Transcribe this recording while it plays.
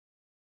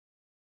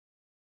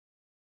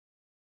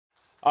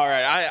All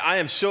right, I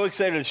am so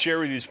excited to share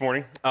with you this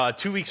morning.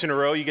 2 weeks in a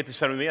row, you get to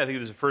spend with me. I think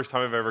this is the first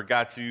time I've ever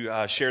got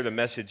to share the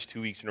message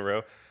 2 weeks in a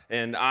row,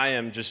 and I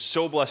am just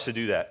so blessed to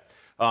do that.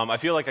 I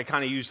feel like I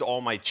kind of used all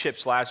my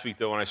chips last week,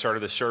 though, when I started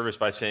the service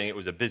by saying it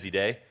was a busy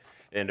day,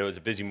 and it was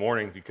a busy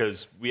morning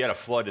because we had a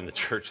flood in the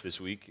church this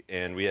week,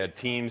 and we had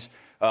teams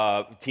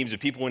of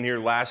people in here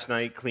last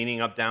night cleaning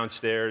up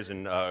downstairs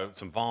and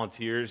some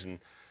volunteers, and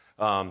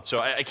so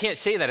I can't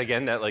say that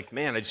again, that like,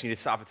 man, I just need to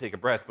stop and take a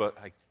breath, but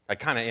I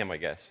kind of am, I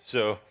guess.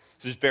 So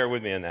just bear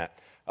with me on that.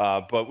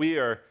 But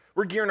we're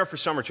gearing up for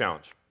Summer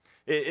Challenge.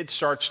 It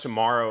starts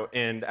tomorrow,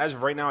 and as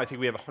of right now, I think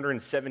we have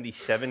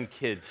 177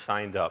 kids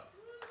signed up.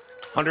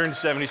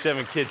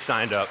 177 kids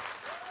signed up.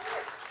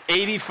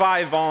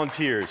 85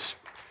 volunteers.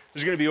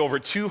 There's going to be over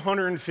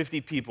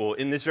 250 people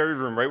in this very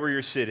room, right where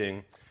you're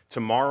sitting,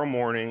 tomorrow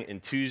morning,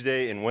 and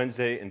Tuesday, and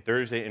Wednesday, and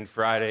Thursday, and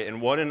Friday.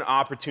 And what an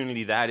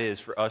opportunity that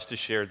is for us to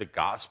share the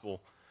gospel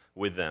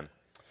with them.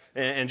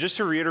 And just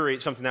to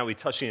reiterate something that we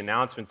touched in the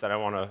announcements that I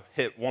want to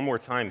hit one more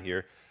time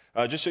here,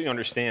 just so you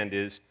understand,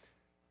 is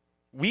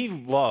we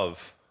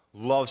love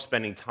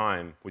spending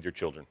time with your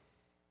children.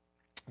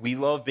 We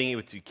love being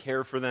able to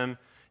care for them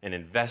and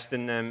invest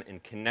in them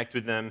and connect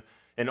with them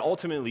and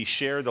ultimately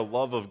share the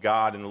love of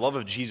God and the love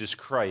of Jesus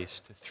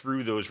Christ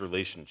through those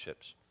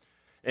relationships.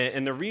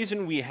 And the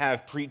reason we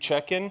have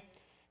pre-check-in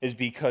is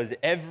because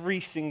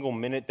every single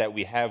minute that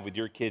we have with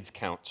your kids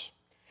counts.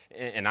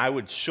 And I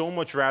would so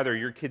much rather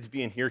your kids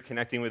be in here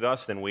connecting with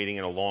us than waiting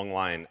in a long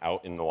line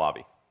out in the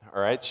lobby.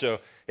 All right, so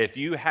if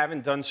you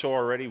haven't done so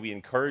already, we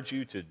encourage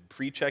you to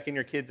pre-check in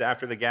your kids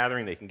after the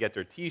gathering. They can get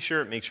their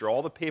T-shirt, make sure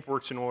all the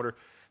paperwork's in order.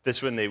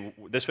 This way,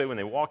 when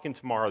they walk in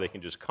tomorrow, they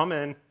can just come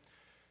in,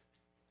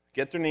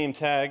 get their name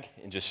tag,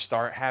 and just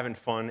start having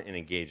fun and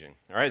engaging.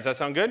 All right, does that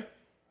sound good?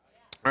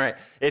 All right,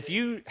 if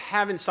you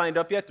haven't signed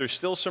up yet, there's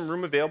still some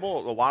room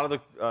available. A lot of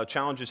the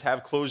challenges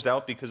have closed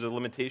out because of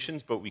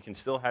limitations, but we can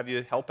still have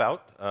you help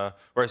out,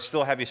 or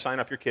still have you sign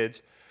up your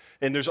kids.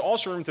 And there's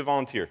also room to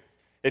volunteer.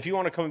 If you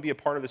want to come and be a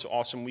part of this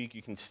awesome week,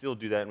 you can still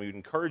do that, and we would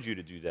encourage you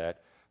to do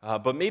that.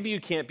 But maybe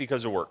you can't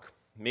because of work.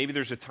 Maybe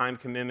there's a time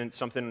commitment,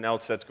 something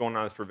else that's going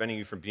on that's preventing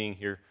you from being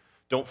here.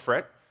 Don't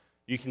fret.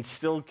 You can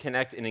still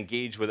connect and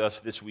engage with us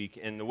this week.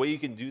 And the way you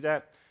can do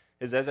that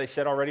is, as I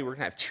said already, we're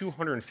going to have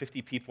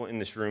 250 people in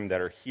this room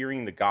that are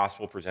hearing the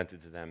gospel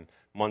presented to them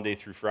Monday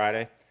through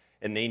Friday,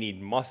 and they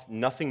need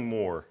nothing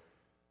more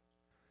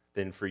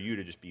than for you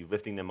to just be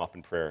lifting them up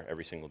in prayer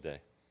every single day.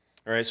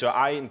 All right, so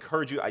I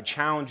encourage you, I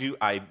challenge you,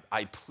 I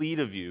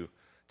plead of you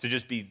to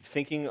just be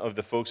thinking of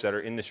the folks that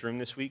are in this room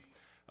this week,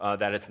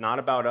 that it's not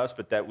about us,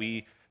 but that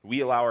we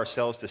allow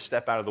ourselves to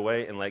step out of the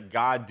way and let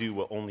God do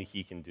what only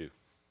He can do.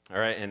 All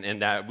right,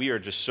 and that we are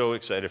just so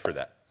excited for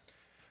that.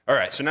 All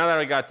right, so now that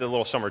I got the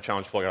little summer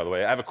challenge plug out of the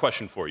way, I have a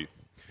question for you.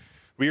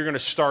 We are going to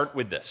start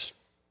with this.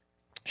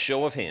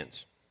 Show of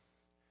hands.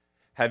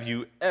 Have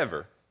you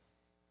ever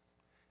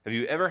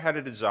had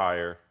a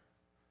desire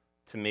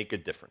to make a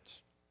difference?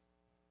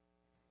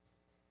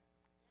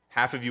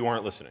 Half of you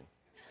aren't listening.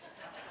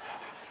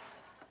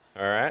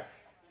 All right?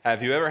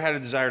 Have you ever had a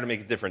desire to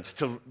make a difference,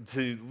 to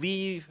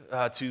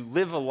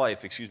live a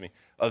life,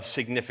 of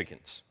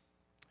significance,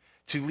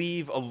 to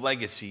leave a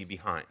legacy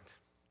behind?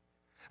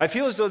 I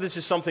feel as though this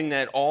is something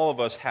that all of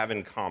us have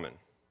in common.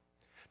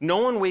 No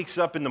one wakes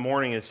up in the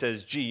morning and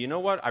says, gee, you know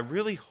what? I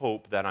really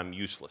hope that I'm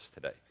useless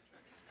today.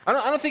 I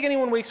don't think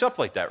anyone wakes up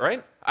like that,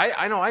 right?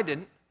 I know I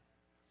didn't.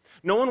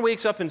 No one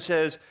wakes up and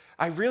says,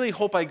 I really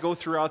hope I go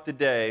throughout the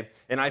day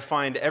and I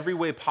find every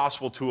way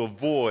possible to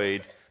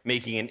avoid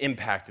making an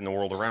impact in the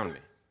world around me.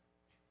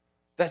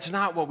 That's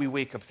not what we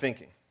wake up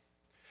thinking.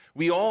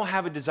 We all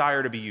have a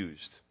desire to be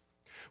used.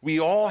 We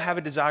all have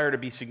a desire to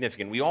be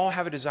significant. We all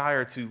have a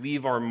desire to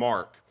leave our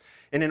mark.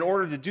 And in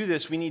order to do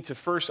this, we need to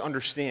first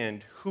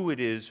understand who it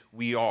is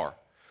we are.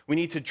 We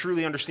need to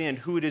truly understand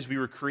who it is we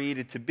were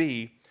created to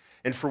be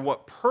and for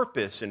what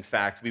purpose, in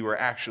fact, we were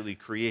actually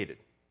created.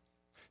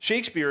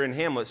 Shakespeare in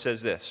Hamlet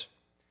says this,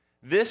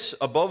 "This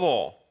above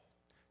all,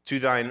 to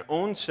thine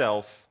own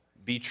self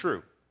be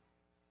true."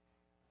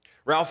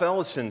 Ralph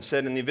Ellison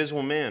said in The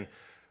Invisible Man,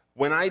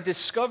 "When I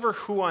discover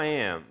who I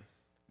am,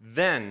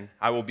 then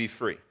I will be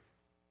free."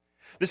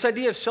 This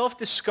idea of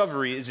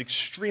self-discovery is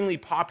extremely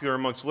popular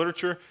amongst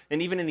literature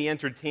and even in the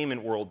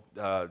entertainment world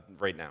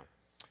right now.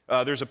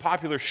 There's a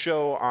popular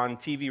show on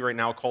TV right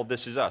now called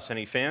This Is Us.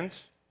 Any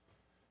fans?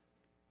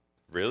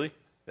 Really?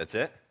 That's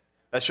it?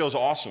 That show's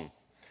awesome.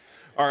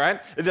 All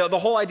right? The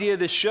whole idea of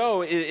this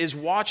show is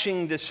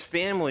watching this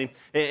family,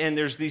 and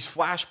there's these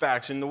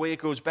flashbacks and the way it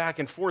goes back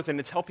and forth, and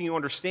it's helping you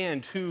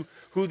understand who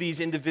these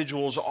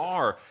individuals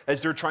are as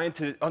they're trying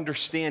to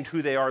understand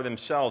who they are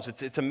themselves.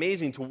 It's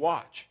amazing to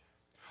watch.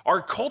 Our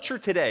culture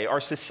today,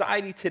 our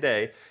society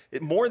today,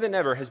 it more than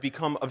ever has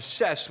become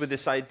obsessed with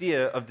this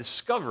idea of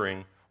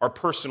discovering our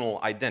personal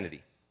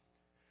identity.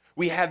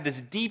 We have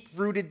this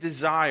deep-rooted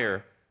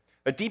desire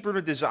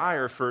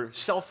for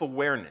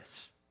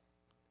self-awareness.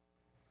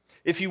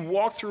 If you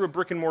walk through a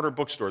brick-and-mortar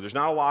bookstore, there's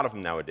not a lot of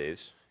them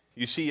nowadays,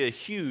 you see a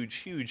huge,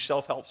 huge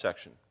self-help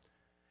section.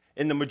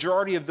 And the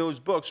majority of those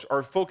books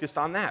are focused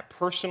on that,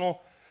 personal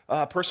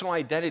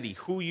identity,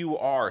 who you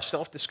are,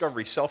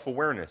 self-discovery,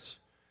 self-awareness.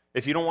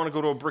 If you don't want to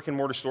go to a brick and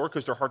mortar store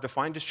because they're hard to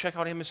find, just check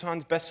out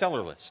Amazon's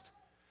bestseller list.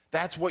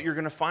 That's what you're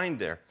going to find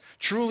there.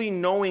 Truly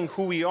knowing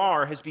who we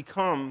are has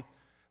become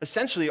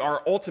essentially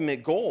our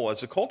ultimate goal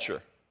as a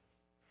culture.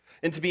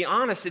 And to be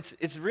honest,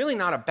 it's really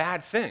not a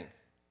bad thing.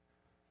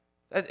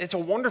 It's a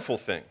wonderful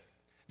thing.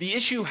 The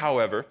issue,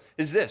 however,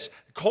 is this.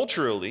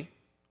 Culturally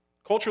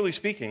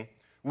speaking,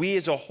 we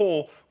as a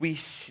whole, we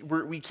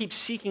keep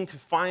seeking to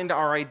find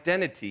our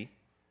identity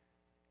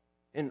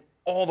in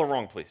all the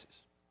wrong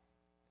places.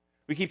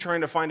 We keep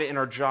trying to find it in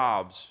our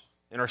jobs,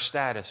 in our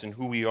status, and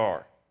who we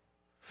are.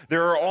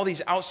 There are all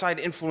these outside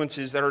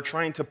influences that are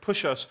trying to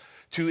push us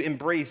to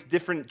embrace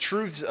different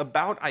truths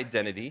about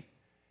identity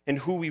and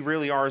who we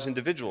really are as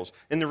individuals.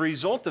 And the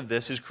result of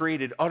this has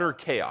created utter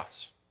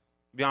chaos.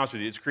 To be honest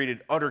with you, it's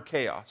created utter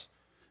chaos.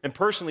 And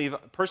personally,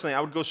 I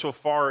would go so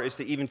far as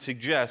to even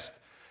suggest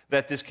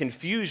that this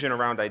confusion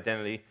around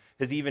identity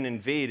has even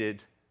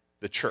invaded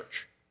the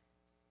church.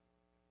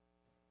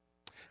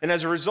 And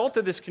as a result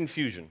of this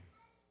confusion,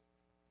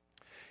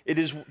 it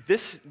is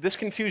this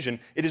confusion,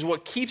 it is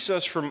what keeps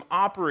us from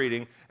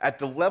operating at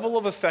the level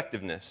of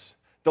effectiveness,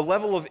 the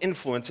level of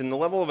influence, and the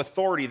level of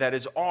authority that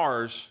is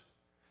ours,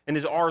 and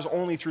is ours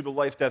only through the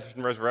life, death,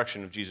 and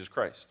resurrection of Jesus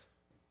Christ.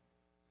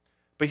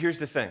 But here's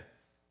the thing.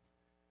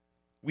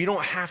 We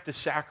don't have to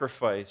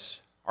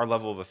sacrifice our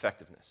level of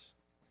effectiveness.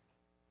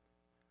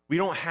 We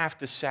don't have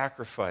to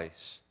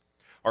sacrifice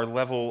our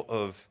level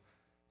of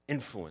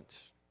influence.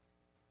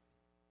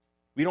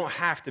 We don't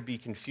have to be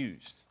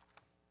confused.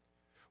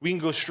 We can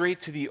go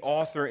straight to the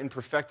author and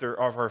perfecter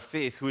of our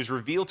faith, who has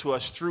revealed to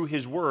us through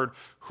his word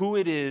who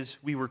it is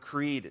we were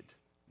created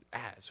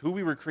as, who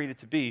we were created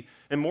to be,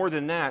 and more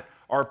than that,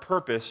 our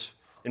purpose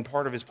and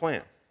part of his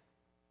plan.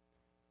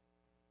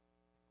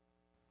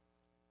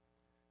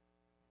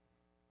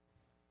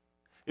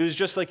 It was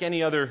just like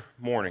any other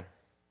morning.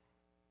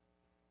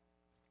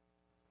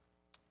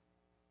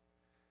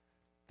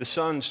 The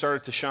sun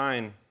started to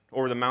shine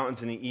over the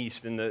mountains in the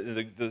east, and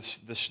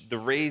the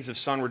rays of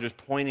sun were just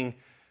pointing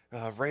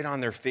right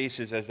on their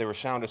faces as they were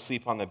sound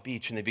asleep on the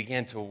beach, and they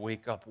began to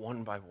wake up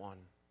one by one.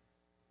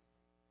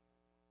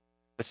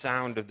 The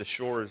sound of the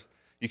shores,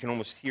 you can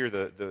almost hear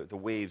the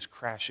waves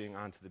crashing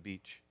onto the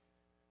beach.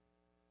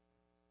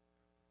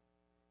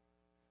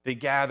 They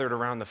gathered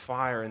around the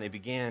fire, and they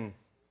began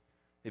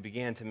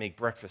to make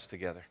breakfast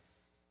together.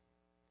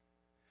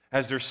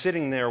 As they're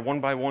sitting there, one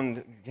by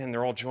one, again,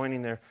 they're all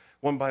joining there,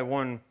 one by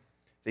one,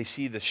 they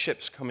see the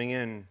ships coming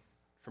in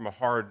from a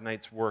hard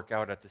night's work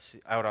out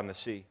on the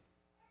sea.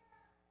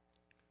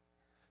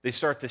 They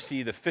start to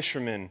see the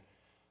fishermen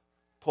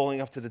pulling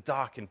up to the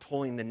dock and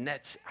pulling the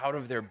nets out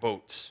of their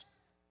boats.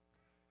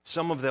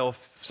 Some of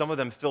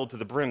them filled to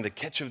the brim, the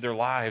catch of their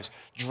lives,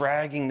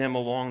 dragging them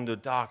along the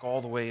dock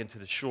all the way into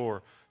the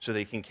shore so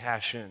they can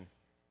cash in.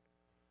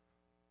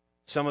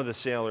 Some of the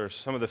sailors,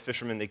 some of the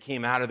fishermen, they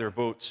came out of their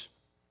boats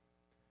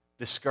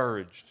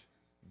discouraged,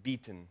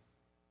 beaten,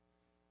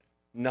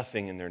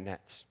 nothing in their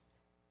nets.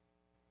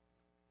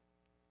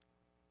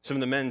 Some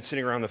of the men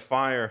sitting around the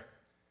fire,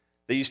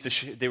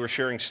 they were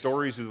sharing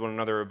stories with one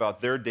another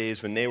about their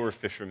days when they were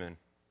fishermen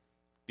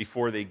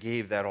before they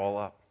gave that all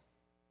up.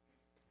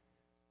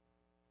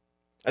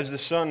 As the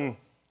sun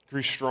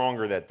grew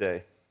stronger that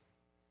day,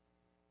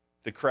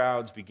 the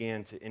crowds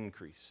began to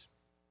increase.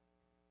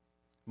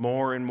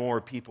 More and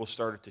more people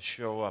started to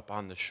show up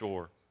on the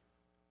shore.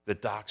 The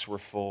docks were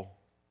full.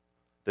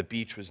 The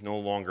beach was no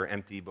longer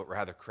empty, but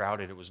rather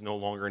crowded. It was no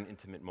longer an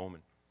intimate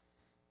moment.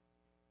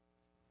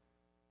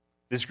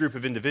 This group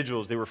of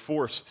individuals, they were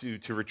forced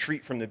to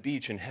retreat from the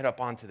beach and head up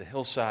onto the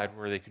hillside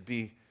where they could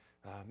be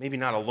maybe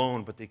not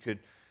alone, but they could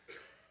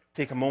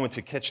take a moment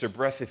to catch their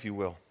breath, if you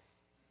will.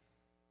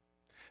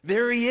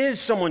 "There he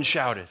is," someone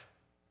shouted.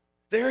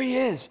 "There he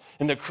is."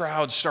 And the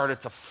crowd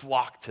started to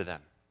flock to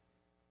them,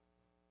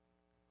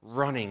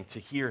 running to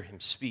hear him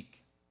speak.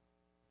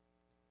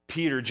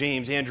 Peter,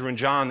 James, Andrew, and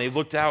John, they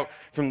looked out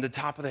from the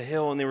top of the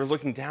hill and they were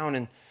looking down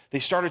and they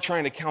started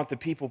trying to count the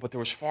people, but there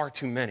was far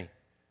too many.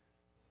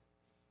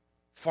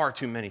 Far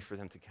too many for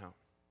them to count.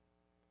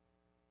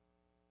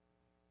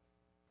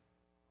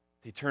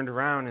 They turned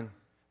around and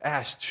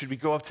asked, "Should we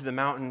go up to the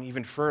mountain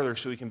even further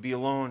so we can be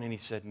alone?" And he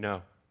said,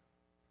 "No,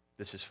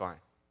 this is fine."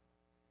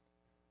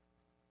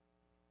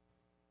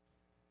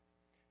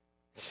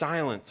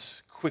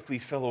 Silence quickly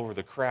fell over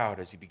the crowd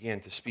as he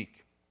began to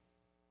speak.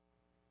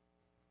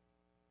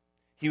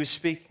 He was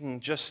speaking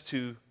just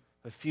to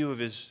a few of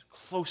his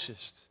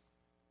closest,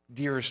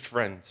 dearest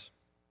friends.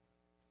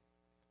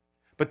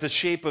 But the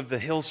shape of the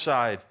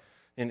hillside,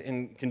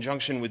 in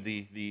conjunction with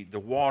the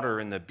water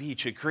and the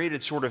beach, it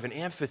created sort of an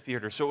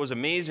amphitheater. So it was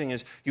amazing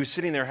as he was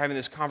sitting there having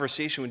this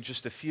conversation with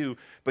just a few,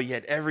 but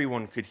yet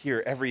everyone could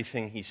hear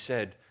everything he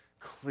said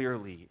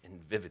clearly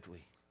and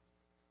vividly.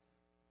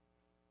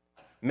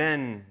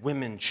 Men,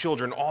 women,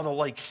 children, all the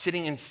like,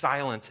 sitting in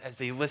silence as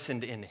they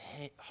listened and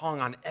hung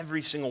on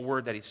every single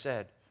word that he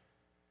said.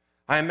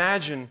 I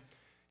imagine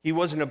He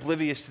wasn't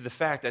oblivious to the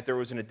fact that there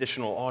was an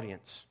additional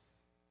audience.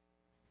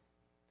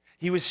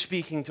 He was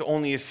speaking to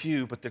only a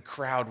few, but the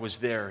crowd was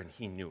there and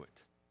he knew it.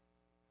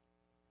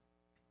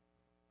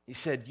 He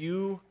said,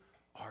 "You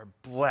are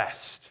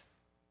blessed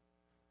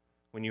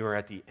when you are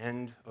at the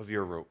end of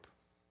your rope.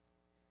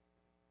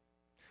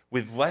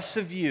 With less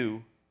of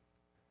you,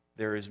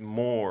 there is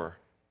more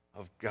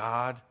of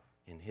God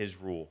in his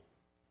rule."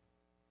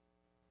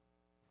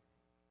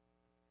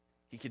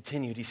 He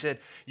continued, he said,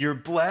 "You're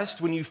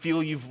blessed when you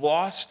feel you've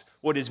lost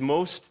what is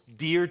most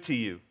dear to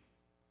you."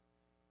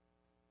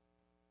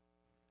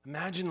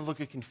 Imagine the look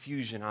of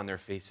confusion on their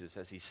faces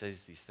as he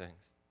says these things.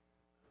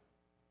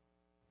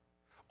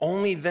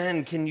 Only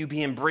then can you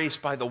be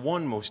embraced by the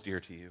one most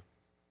dear to you.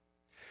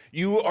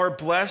 You are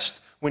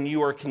blessed when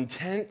you are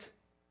content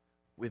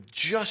with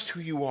just who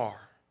you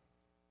are.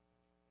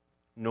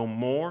 No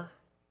more,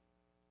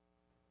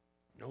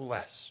 no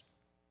less.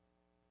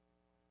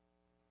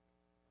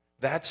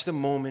 That's the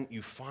moment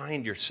you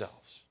find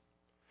yourselves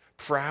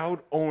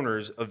proud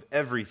owners of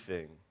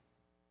everything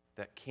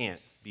that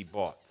can't be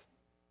bought.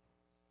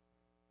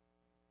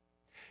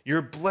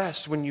 You're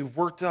blessed when you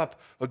worked up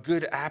a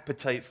good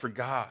appetite for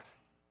God.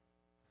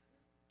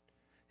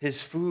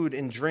 His food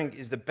and drink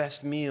is the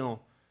best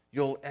meal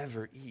you'll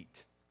ever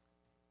eat.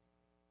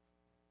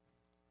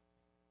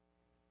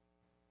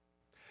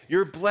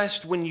 You're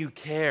blessed when you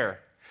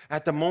care.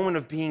 At the moment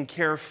of being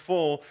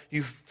careful,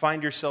 you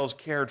find yourselves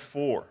cared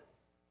for.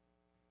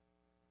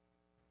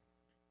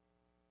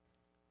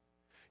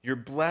 You're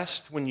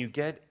blessed when you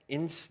get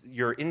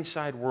your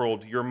inside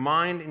world, your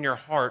mind and your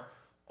heart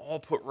all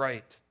put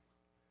right.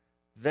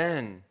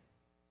 Then,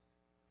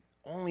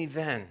 only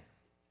then,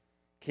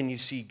 can you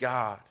see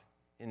God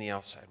in the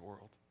outside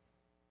world.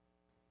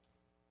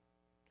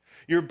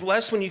 You're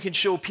blessed when you can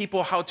show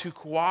people how to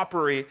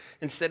cooperate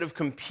instead of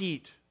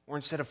compete or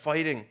instead of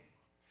fighting.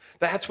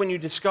 That's when you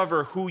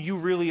discover who you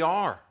really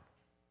are.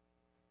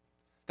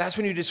 That's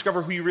when you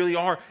discover who you really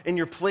are in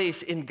your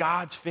place in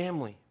God's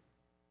family.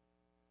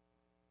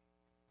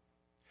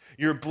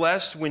 You're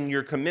blessed when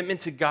your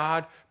commitment to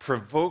God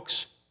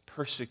provokes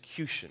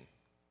persecution.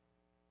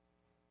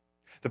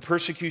 The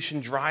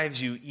persecution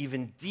drives you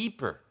even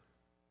deeper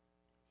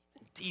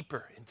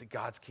into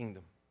God's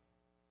kingdom.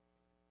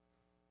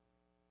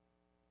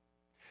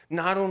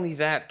 Not only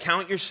that,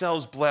 count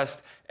yourselves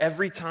blessed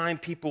every time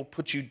people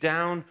put you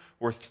down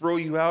or throw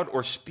you out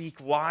or speak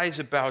lies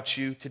about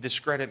you to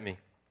discredit me.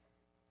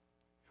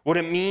 What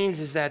it means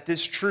is that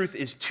this truth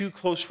is too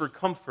close for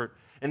comfort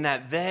and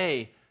that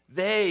they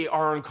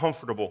are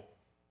uncomfortable.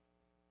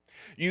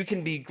 You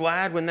can be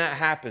glad when that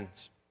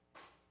happens.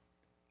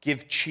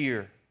 Give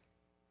cheer.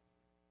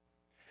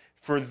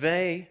 For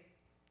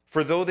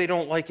though they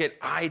don't like it,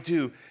 I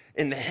do.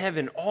 In the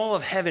heaven, all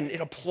of heaven,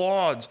 it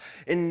applauds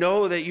and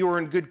know that you are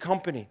in good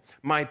company.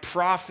 My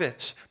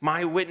prophets,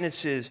 my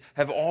witnesses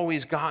have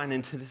always gotten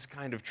into this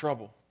kind of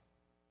trouble.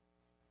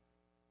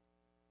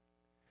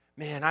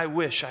 Man, I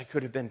wish I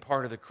could have been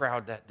part of the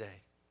crowd that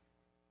day,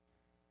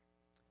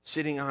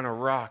 sitting on a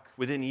rock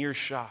within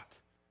earshot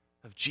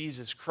of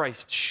Jesus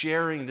Christ,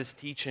 sharing this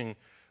teaching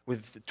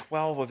with the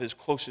 12 of his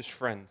closest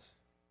friends.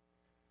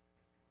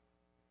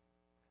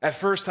 At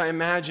first, I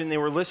imagine they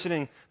were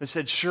listening and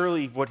said,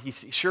 surely he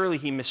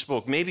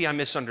misspoke. Maybe I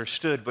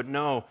misunderstood, but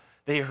no,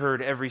 they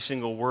heard every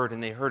single word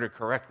and they heard it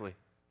correctly.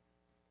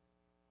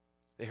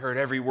 They heard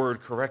every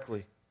word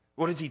correctly.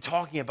 What is he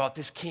talking about?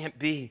 This can't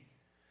be.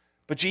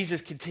 But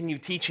Jesus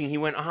continued teaching. He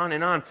went on,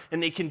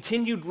 and they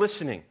continued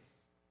listening.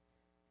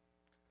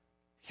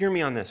 Hear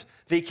me on this.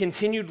 They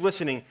continued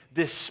listening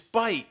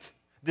despite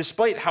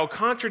how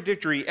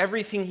contradictory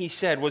everything he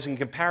said was in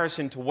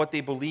comparison to what they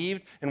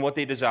believed and what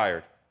they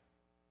desired.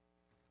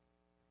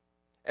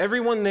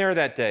 Everyone there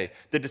that day,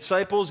 the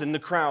disciples and the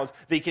crowds,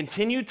 they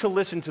continued to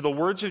listen to the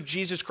words of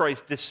Jesus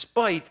Christ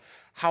despite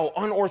how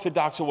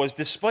unorthodox it was,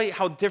 despite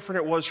how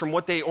different it was from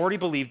what they already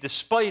believed,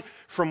 despite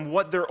from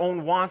what their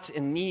own wants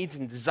and needs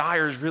and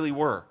desires really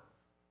were.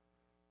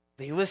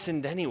 They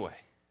listened anyway.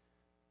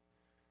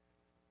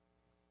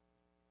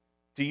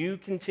 Do you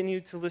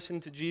continue to listen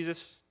to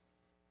Jesus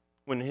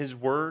when his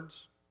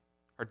words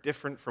are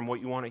different from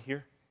what you want to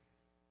hear?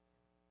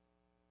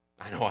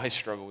 I know I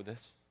struggle with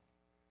this.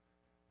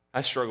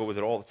 I struggle with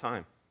it all the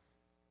time.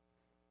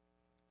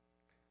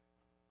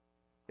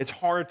 It's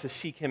hard to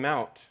seek him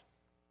out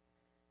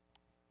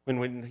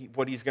when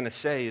what he's going to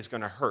say is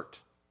going to hurt.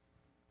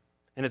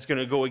 And it's going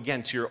to go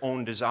against your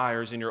own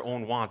desires and your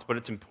own wants. But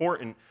it's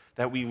important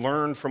that we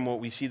learn from what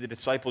we see the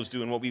disciples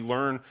do and what we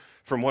learn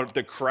from what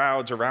the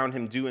crowds around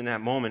him do in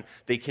that moment.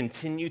 They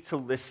continue to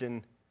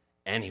listen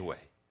anyway.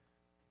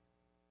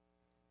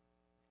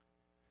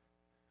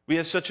 We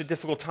have such a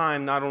difficult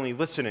time not only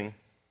listening,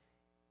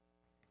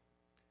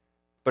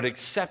 but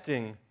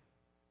accepting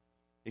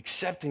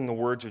the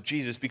words of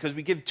Jesus, because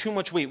we give too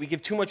much weight, we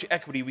give too much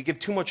equity, we give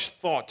too much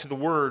thought to the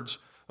words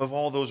of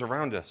all those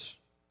around us.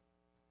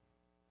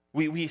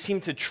 We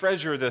seem to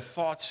treasure the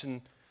thoughts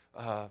and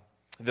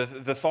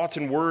the thoughts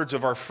and words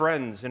of our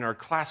friends and our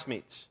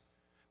classmates,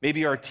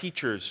 maybe our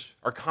teachers,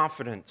 our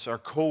confidants, our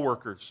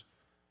coworkers,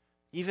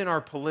 even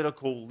our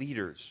political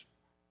leaders.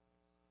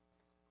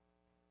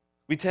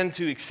 We tend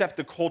to accept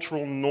the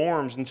cultural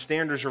norms and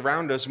standards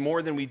around us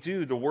more than we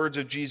do the words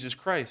of Jesus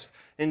Christ.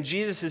 And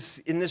Jesus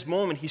is, in this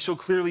moment, he's so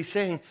clearly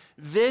saying,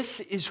 this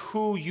is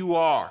who you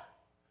are.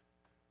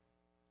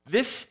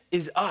 This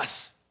is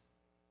us.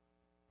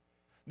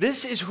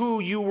 This is who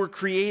you were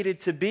created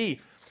to be.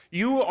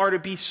 You are to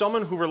be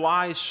someone who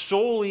relies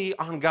solely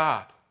on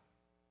God,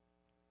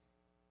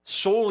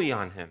 solely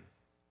on him.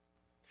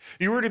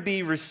 You are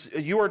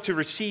to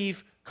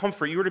receive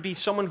comfort. You are to be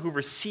someone who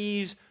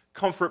receives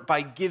comfort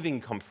by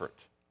giving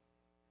comfort.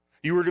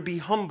 You are to be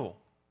humble.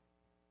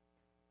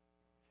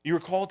 You are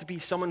called to be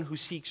someone who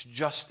seeks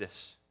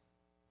justice,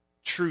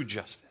 true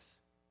justice.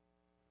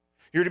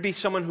 You're to be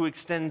someone who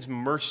extends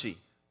mercy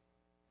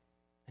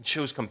and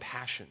shows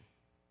compassion.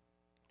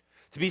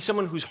 To be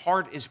someone whose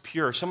heart is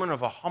pure, someone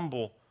of a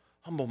humble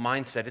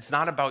mindset. It's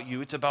not about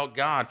you, it's about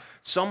God.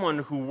 Someone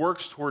who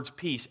works towards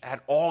peace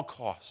at all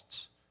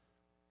costs.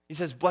 He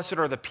says, blessed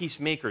are the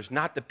peacemakers,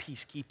 not the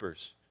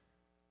peacekeepers.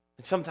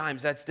 And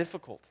sometimes that's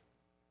difficult.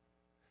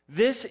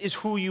 This is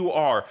who you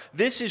are.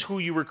 This is who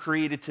you were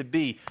created to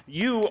be.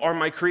 You are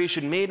my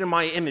creation, made in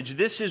my image.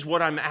 This is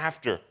what I'm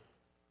after.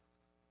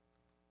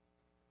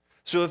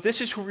 So if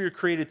this is who we were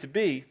created to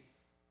be,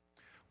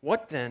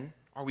 what then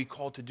are we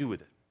called to do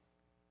with it?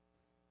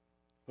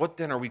 What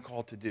then are we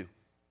called to do?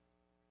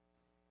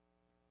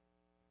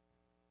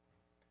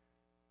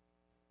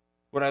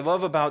 What I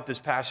love about this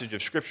passage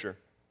of Scripture,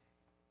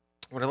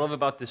 what I love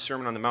about this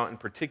Sermon on the Mount in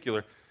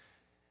particular,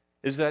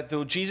 is that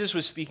though Jesus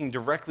was speaking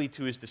directly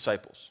to his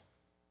disciples,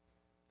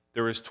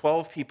 there was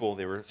 12 people,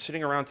 they were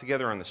sitting around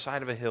together on the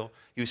side of a hill,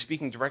 he was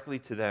speaking directly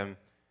to them,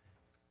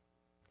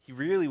 he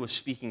really was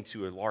speaking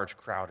to a large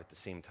crowd at the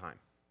same time.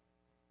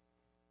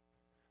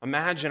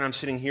 Imagine I'm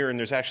sitting here and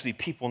there's actually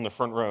people in the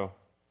front row.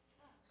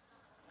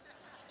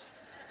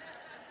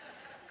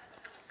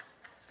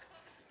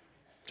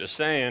 Just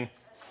saying.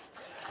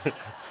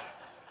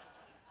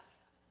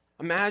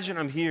 Imagine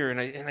I'm here and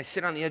I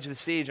sit on the edge of the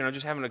stage and I'm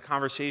just having a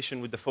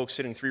conversation with the folks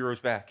sitting 3 rows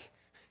back.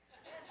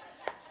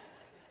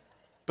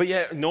 But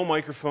yet, no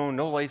microphone,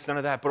 no lights, none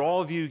of that. But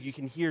all of you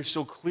can hear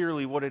so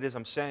clearly what it is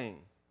I'm saying.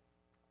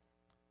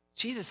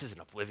 Jesus isn't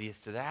oblivious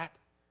to that.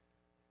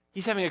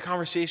 He's having a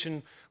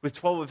conversation with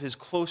 12 of his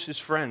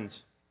closest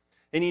friends.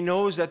 And he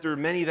knows that there are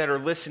many that are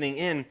listening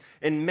in.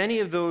 And many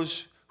of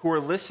those who are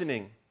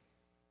listening,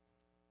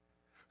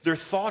 their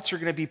thoughts are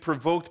going to be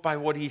provoked by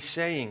what he's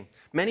saying.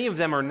 Many of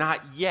them are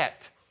not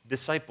yet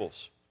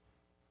disciples.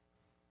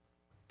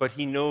 But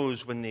he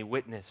knows when they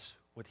witness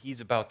what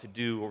he's about to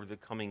do over the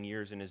coming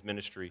years in his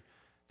ministry,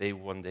 they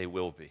one day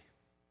will be.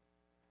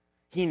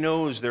 He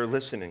knows they're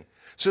listening.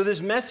 So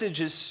this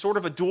message is sort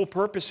of a dual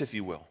purpose, if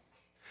you will.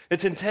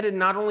 It's intended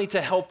not only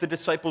to help the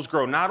disciples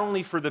grow, not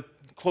only for the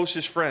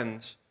closest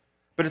friends,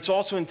 but it's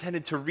also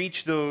intended to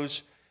reach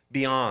those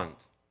beyond.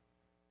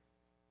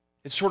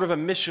 It's sort of a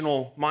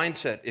missional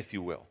mindset, if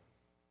you will.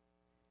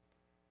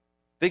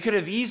 They could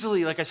have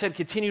easily, like I said,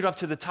 continued up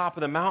to the top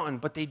of the mountain,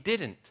 but they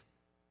didn't.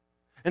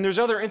 And there's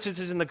other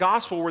instances in the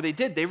gospel where they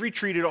did. They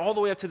retreated all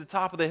the way up to the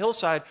top of the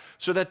hillside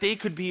so that they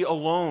could be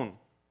alone,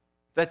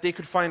 that they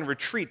could find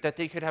retreat, that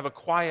they could have a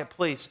quiet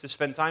place to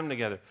spend time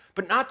together.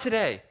 But not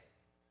today.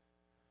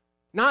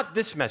 Not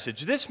this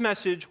message. This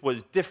message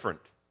was different.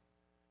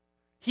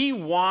 He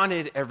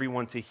wanted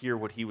everyone to hear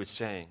what he was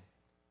saying.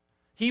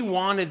 He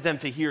wanted them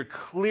to hear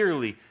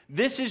clearly,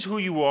 this is who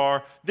you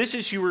are, this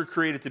is who you were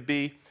created to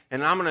be,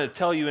 and I'm going to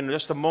tell you in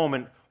just a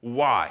moment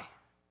why.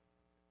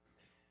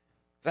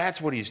 That's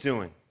what he's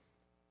doing.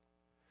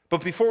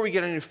 But before we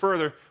get any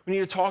further, we need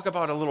to talk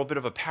about a little bit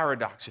of a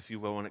paradox, if you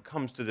will, when it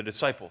comes to the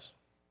disciples.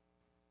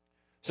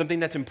 Something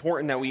that's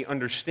important that we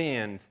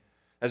understand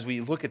as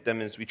we look at them,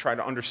 as we try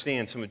to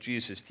understand some of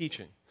Jesus'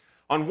 teaching.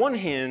 On one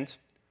hand,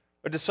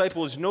 a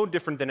disciple is no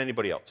different than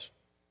anybody else.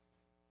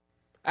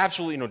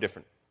 Absolutely no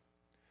different.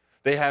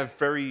 They have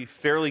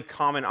fairly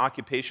common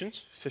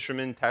occupations,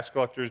 fishermen, tax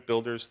collectors,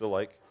 builders, the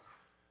like.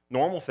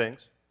 Normal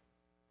things.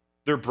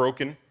 They're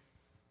broken.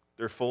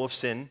 They're full of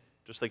sin,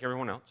 just like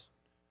everyone else.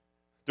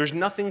 There's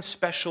nothing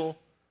special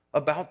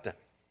about them.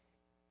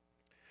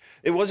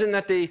 It wasn't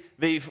that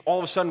they've all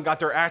of a sudden got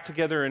their act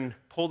together and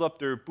pulled up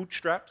their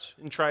bootstraps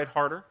and tried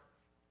harder.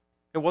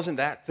 It wasn't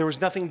that. There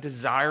was nothing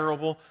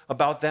desirable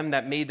about them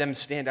that made them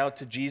stand out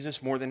to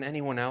Jesus more than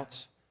anyone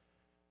else.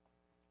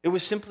 It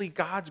was simply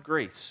God's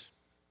grace.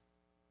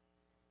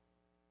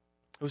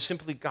 It was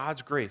simply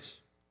God's grace.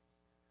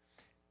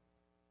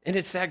 And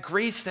it's that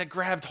grace that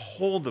grabbed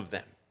hold of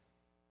them.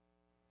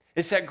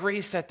 It's that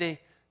grace that they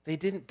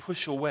didn't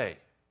push away.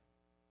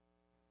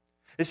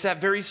 It's that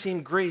very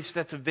same grace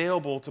that's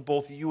available to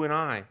both you and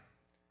I.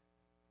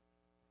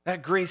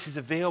 That grace is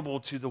available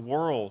to the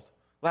world.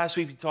 Last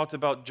week we talked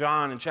about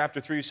John in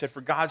chapter 3, who said,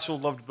 for God so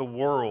loved the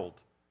world.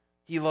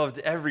 He loved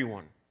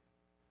everyone.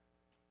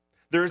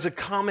 There is a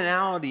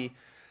commonality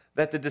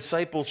that the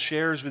disciple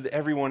shares with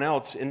everyone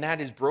else, and that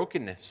is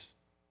brokenness,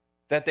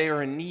 that they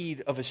are in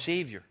need of a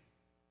Savior.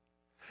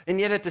 And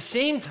yet at the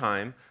same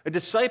time, a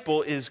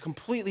disciple is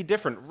completely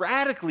different,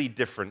 radically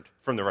different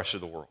from the rest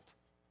of the world.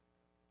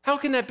 How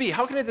can that be?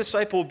 How can a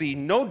disciple be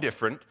no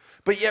different,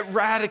 but yet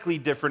radically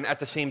different at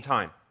the same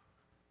time?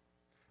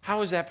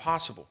 How is that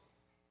possible?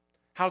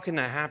 How can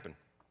that happen?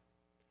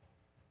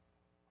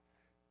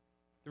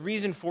 The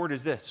reason for it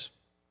is this: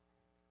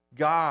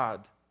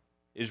 God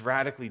is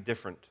radically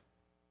different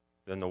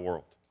than the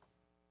world.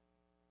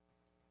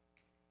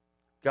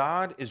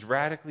 God is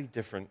radically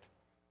different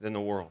than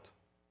the world.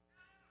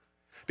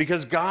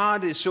 Because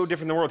God is so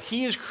different than the world.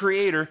 He is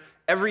creator.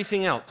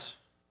 Everything else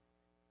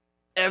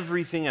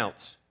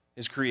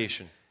is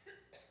creation.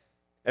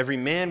 Every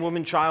man,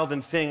 woman, child,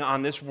 and thing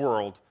on this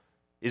world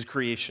is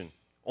creation.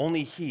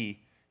 Only He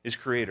is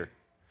creator.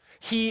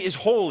 He is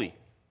holy.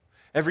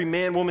 Every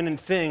man, woman, and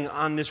thing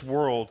on this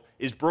world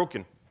is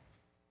broken.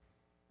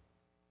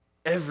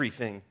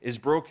 Everything is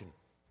broken.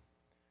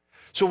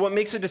 So what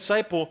makes a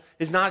disciple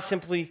is not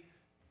simply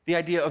the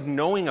idea of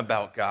knowing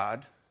about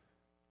God.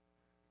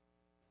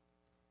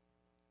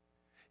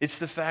 It's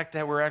the fact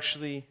that we're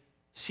actually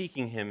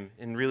seeking Him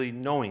and really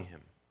knowing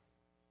Him.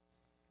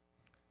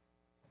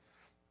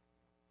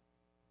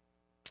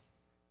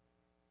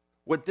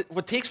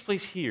 What takes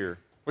place here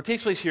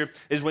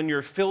is when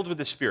you're filled with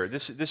the Spirit.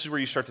 This is where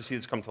you start to see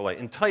this come to light.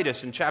 In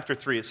Titus, in chapter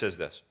 3, it says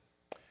this: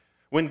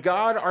 when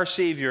God, our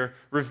Savior,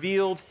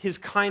 revealed His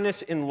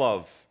kindness in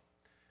love.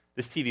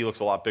 This TV looks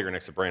a lot bigger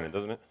next to Brandon,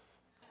 doesn't it?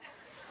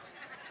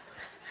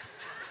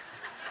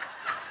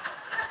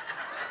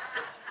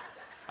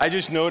 I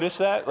just noticed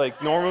that,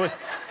 like normally,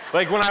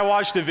 like when I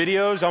watch the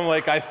videos, I'm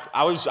like,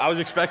 I was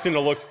expecting to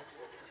look.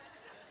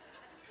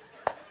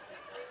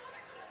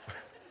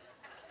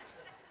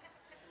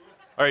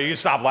 All right, you can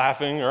stop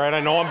laughing, all right? I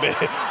know I'm big.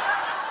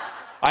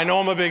 I know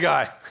I'm a big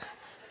guy,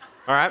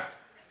 all right?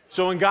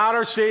 So when God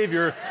our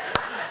Savior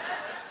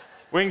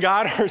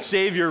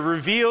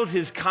revealed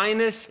His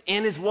kindness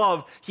and His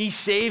love, He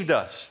saved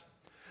us.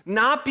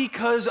 Not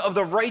because of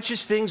the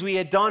righteous things we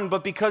had done,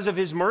 but because of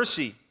His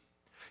mercy.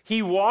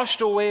 He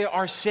washed away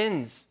our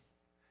sins,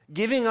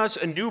 giving us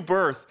a new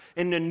birth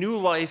and a new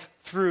life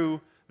through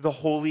the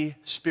Holy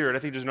Spirit. I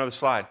think there's another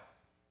slide.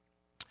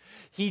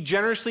 He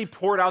generously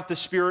poured out the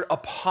Spirit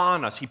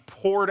upon us. He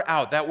poured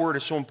out, that word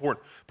is so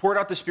important, poured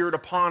out the Spirit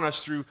upon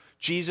us through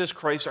Jesus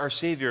Christ our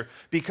Savior.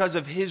 Because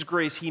of His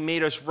grace, He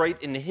made us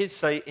right in His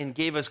sight and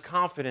gave us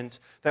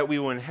confidence that we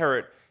will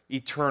inherit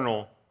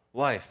eternal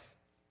life.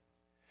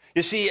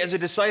 You see, as a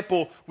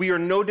disciple, we are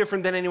no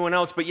different than anyone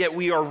else, but yet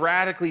we are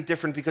radically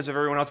different because of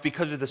everyone else,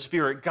 because of the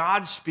Spirit.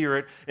 God's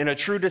Spirit in a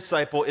true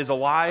disciple is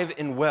alive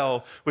and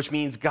well, which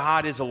means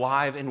God is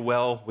alive and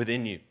well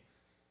within you.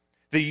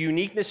 The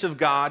uniqueness of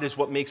God is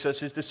what makes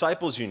us His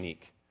disciples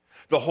unique.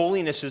 The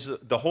holiness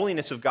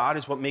of God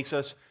is what makes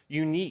us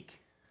unique.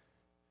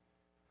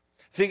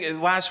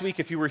 Last week,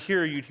 if you were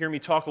here, you'd hear me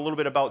talk a little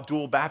bit about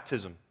dual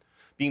baptism,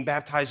 being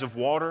baptized of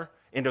water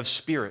and of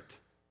Spirit.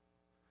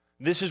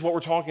 This is what we're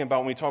talking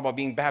about when we talk about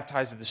being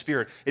baptized of the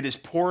Spirit. It is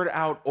poured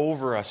out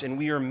over us, and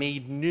we are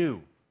made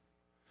new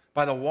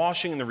by the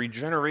washing and the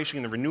regeneration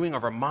and the renewing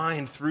of our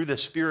mind through the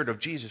Spirit of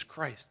Jesus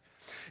Christ.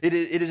 It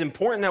is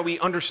important that we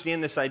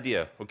understand this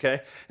idea, okay?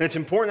 And it's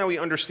important that we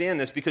understand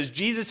this because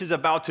Jesus is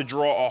about to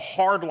draw a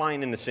hard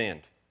line in the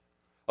sand.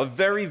 A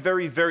very,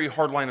 very, very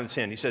hard line in the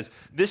sand. He says,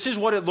 this is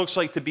what it looks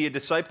like to be a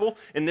disciple,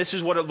 and this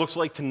is what it looks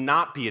like to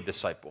not be a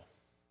disciple.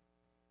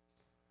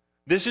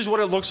 This is what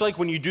it looks like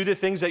when you do the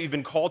things that you've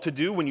been called to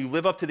do, when you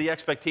live up to the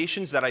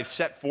expectations that I've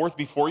set forth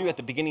before you at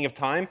the beginning of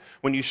time,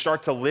 when you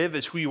start to live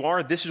as who you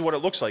are, this is what it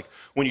looks like.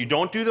 When you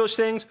don't do those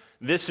things,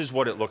 this is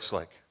what it looks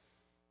like.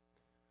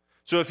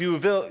 So if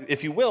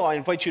you will, I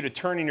invite you to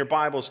turn in your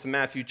Bibles to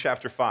Matthew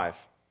chapter 5.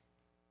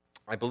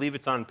 I believe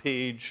it's on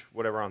page,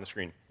 whatever on the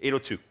screen,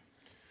 802.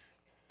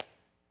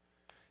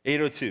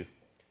 802.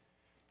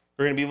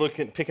 We're going to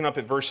be picking up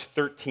at verse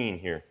 13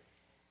 here.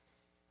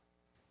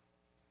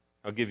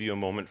 I'll give you a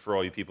moment for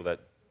all you people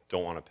that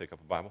don't want to pick up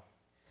a Bible.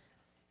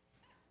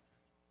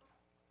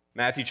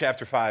 Matthew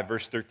chapter 5,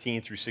 verse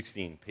 13 through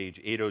 16,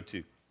 page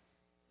 802.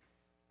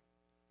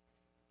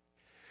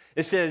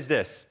 It says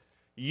this: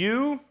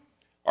 you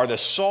are the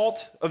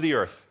salt of the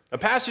earth. A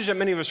passage that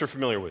many of us are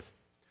familiar with.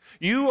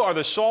 You are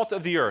the salt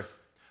of the earth.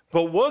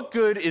 But what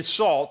good is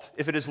salt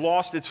if it has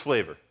lost its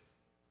flavor?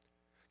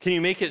 Can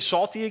you make it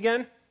salty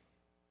again?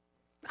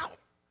 No.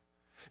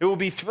 It will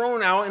be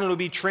thrown out and it will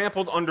be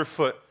trampled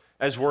underfoot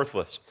as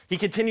worthless. He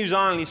continues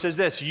on and he says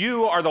this: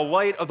 you are the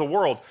light of the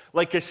world,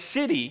 like a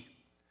city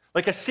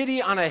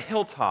on a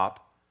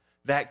hilltop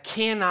that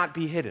cannot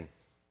be hidden.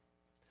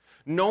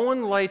 No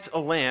one lights a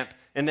lamp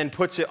and then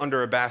puts it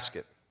under a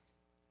basket.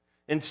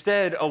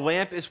 Instead, a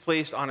lamp is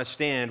placed on a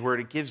stand where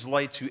it gives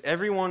light to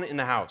everyone in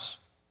the house.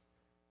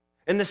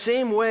 In the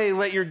same way,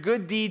 let your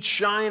good deeds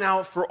shine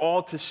out for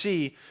all to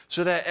see,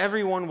 so that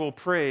everyone will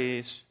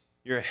praise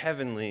your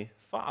heavenly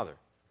Father.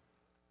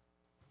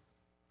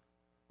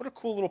 What a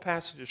cool little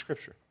passage of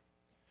Scripture.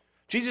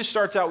 Jesus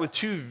starts out with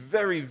two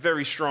very,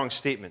 very strong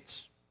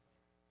statements.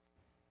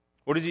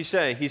 What does he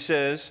say? He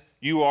says,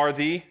 you are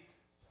the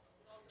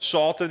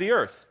salt of the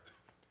earth.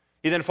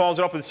 He then follows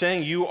it up with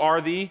saying, you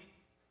are the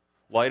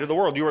light of the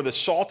world. You are the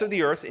salt of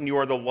the earth, and you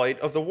are the light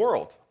of the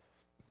world.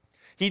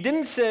 He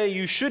didn't say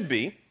you should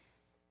be.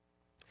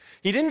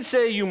 He didn't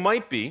say you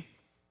might be.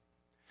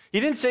 He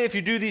didn't say if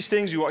you do these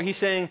things, you are. He's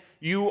saying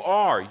you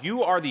are.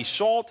 You are the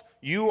salt.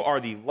 You are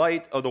the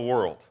light of the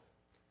world.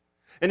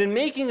 And in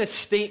making a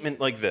statement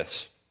like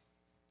this,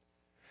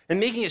 and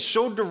making it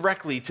so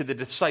directly to the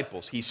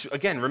disciples,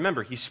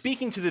 remember, he's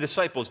speaking to the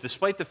disciples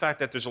despite the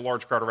fact that there's a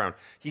large crowd around.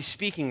 He's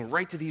speaking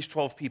right to these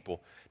 12 people,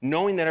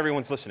 knowing that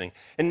everyone's listening.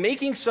 And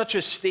making such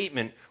a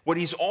statement, what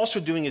he's also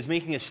doing is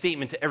making a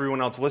statement to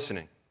everyone else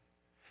listening.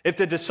 If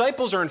the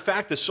disciples are in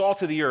fact the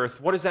salt of the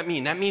earth, what does that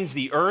mean? That means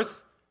the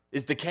earth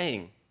is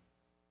decaying.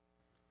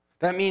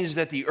 That means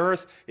that the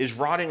earth is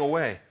rotting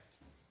away.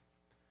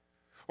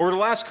 Over the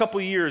last couple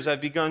of years, I've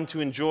begun to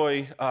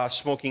enjoy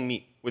smoking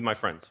meat with my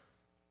friends.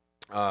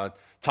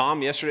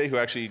 Tom yesterday, who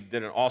actually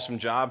did an awesome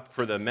job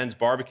for the men's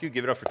barbecue.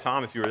 Give it up for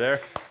Tom if you were there.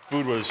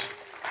 Food was,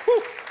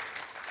 whew.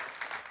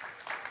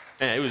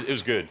 Man, it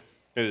was good.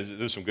 There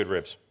was some good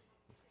ribs.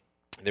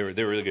 They were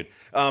really good.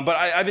 But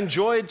I've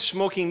enjoyed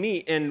smoking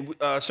meat, and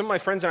some of my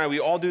friends and I, we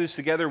all do this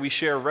together. We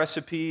share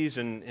recipes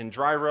and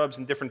dry rubs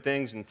and different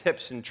things and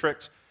tips and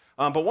tricks.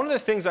 But one of the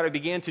things that I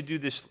began to do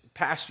this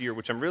past year,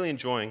 which I'm really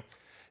enjoying,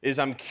 is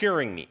I'm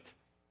curing meat.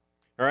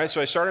 All right, so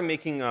I started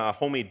making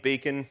homemade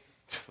bacon.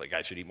 Like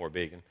I should eat more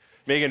bacon.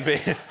 Making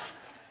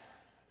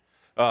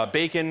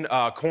bacon,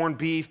 corned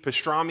beef,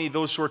 pastrami,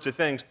 those sorts of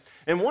things.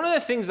 And one of the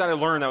things that I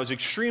learned that was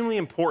extremely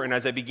important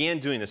as I began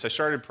doing this, I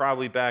started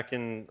probably back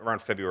in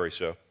around February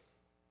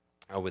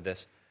with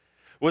this,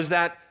 was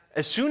that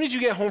as soon as you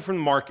get home from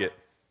the market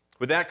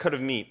with that cut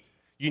of meat,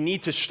 you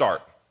need to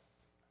start.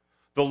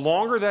 The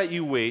longer that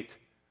you wait,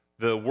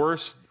 the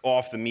worse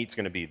off the meat's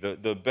going to be.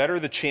 The better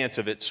the chance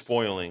of it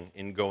spoiling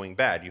and going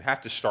bad. You have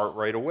to start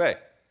right away.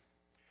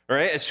 All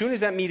right? As soon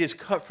as that meat is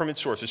cut from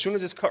its source, as soon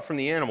as it's cut from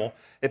the animal,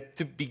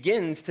 it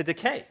begins to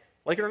decay.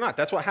 Like it or not,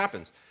 that's what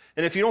happens.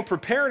 And if you don't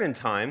prepare it in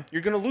time,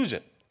 you're going to lose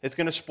it. It's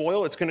going to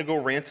spoil. It's going to go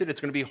rancid. It's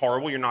going to be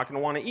horrible. You're not going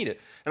to want to eat it.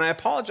 And I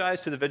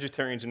apologize to the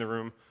vegetarians in the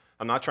room.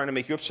 I'm not trying to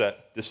make you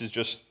upset. This is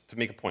just to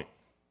make a point.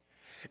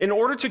 In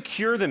order to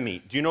cure the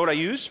meat, do you know what I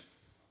use?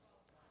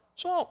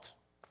 Salt.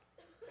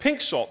 Pink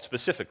salt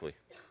specifically.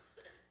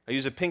 I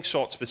use a pink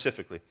salt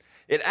specifically.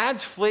 It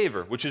adds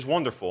flavor, which is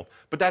wonderful,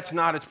 but that's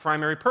not its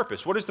primary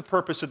purpose. What is the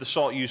purpose of the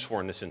salt used for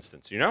in this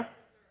instance? You know?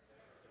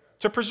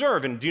 To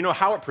preserve. And do you know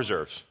how it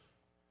preserves?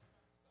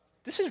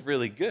 This is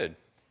really good.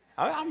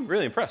 I'm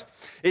really impressed.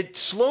 It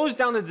slows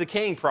down the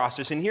decaying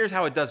process, and here's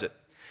how it does it.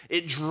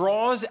 It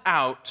draws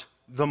out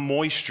the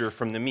moisture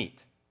from the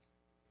meat.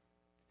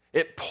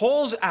 It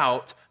pulls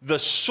out the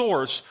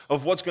source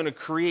of what's going to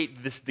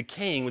create this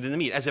decaying within the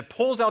meat. As it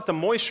pulls out the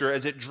moisture,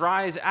 as it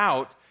dries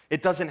out,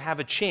 it doesn't have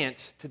a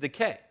chance to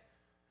decay.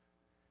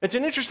 It's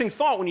an interesting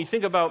thought when you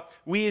think about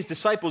we as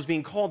disciples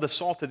being called the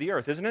salt of the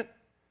earth, isn't it?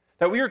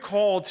 That we are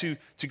called to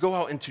go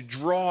out and to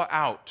draw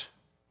out,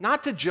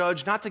 not to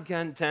judge, not to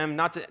condemn,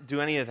 not to do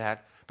any of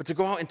that, but to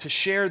go out and to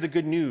share the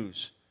good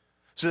news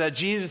so that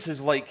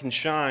Jesus' light can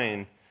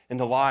shine in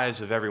the lives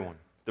of everyone,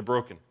 the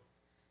broken.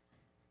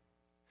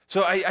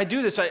 So I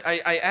do this.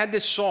 I add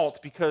this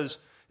salt because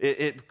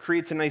it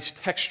creates a nice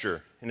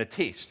texture and a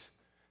taste.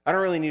 I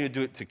don't really need to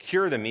do it to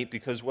cure the meat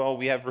because, well,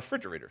 we have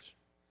refrigerators.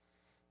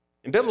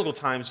 In biblical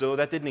times, though,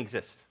 that didn't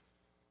exist.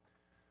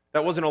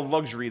 That wasn't a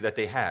luxury that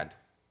they had.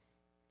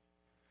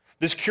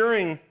 This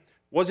curing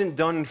wasn't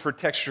done for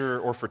texture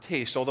or for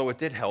taste, although it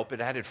did help.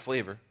 It added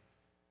flavor.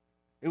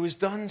 It was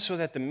done so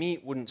that the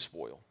meat wouldn't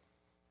spoil.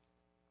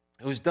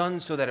 It was done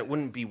so that it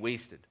wouldn't be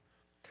wasted.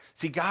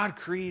 See, God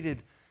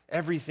created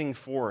everything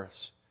for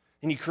us.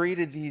 And he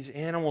created these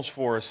animals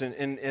for us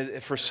and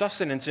for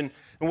sustenance. And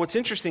what's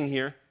interesting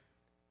here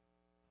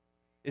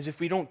is if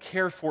we don't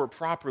care for it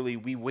properly,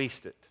 we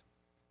waste it.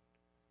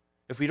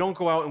 If we don't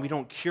go out and we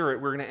don't cure it,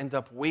 we're going to end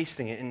up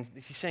wasting it. And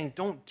he's saying,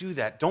 don't do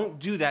that. Don't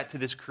do that to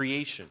this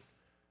creation.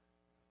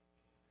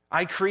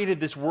 I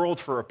created this world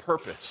for a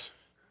purpose.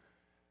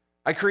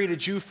 I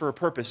created you for a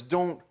purpose.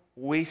 Don't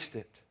waste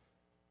it.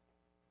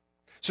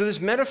 So this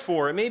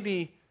metaphor, it may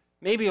be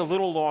a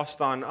little lost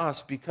on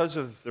us because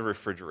of the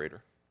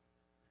refrigerator.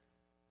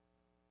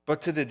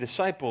 But to the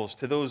disciples,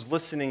 to those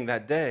listening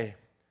that day,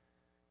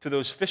 to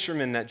those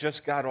fishermen that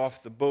just got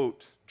off the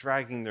boat,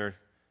 dragging their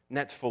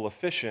nets full of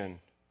fish in,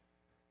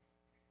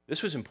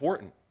 this was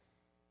important.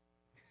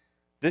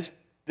 This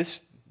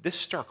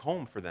struck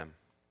home for them.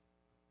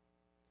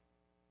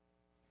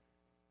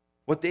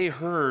 What they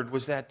heard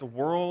was that the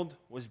world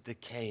was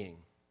decaying,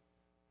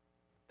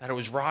 that it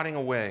was rotting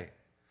away,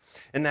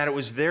 and that it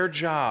was their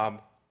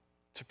job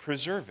to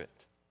preserve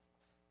it.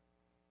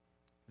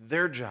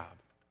 Their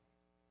job.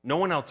 No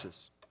one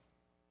else's.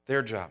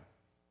 Their job.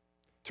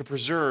 To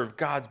preserve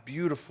God's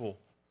beautiful,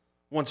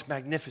 once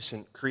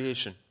magnificent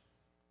creation.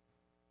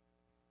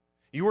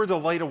 You are the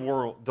light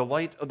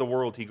of the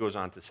world, he goes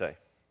on to say.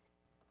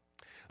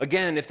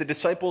 Again, if the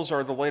disciples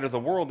are the light of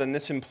the world, then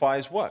this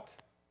implies what?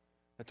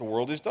 That the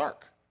world is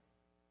dark.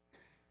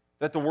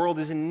 That the world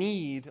is in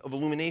need of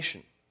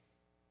illumination.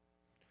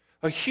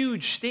 A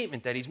huge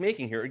statement that he's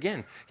making here.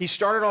 Again, he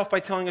started off by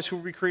telling us who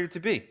we're created to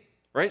be,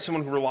 right?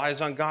 Someone who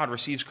relies on God,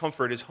 receives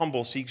comfort, is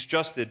humble, seeks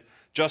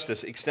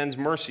justice, extends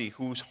mercy,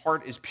 whose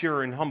heart is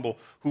pure and humble,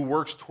 who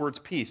works towards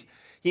peace.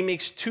 He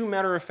makes two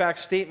matter-of-fact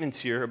statements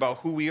here about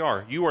who we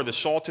are. You are the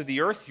salt of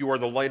the earth. You are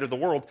the light of the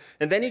world.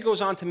 And then he goes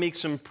on to make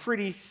some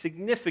pretty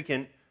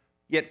significant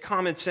yet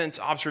common sense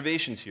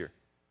observations here.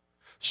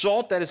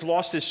 Salt that has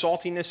lost its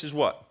saltiness is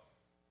what?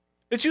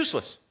 It's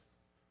useless.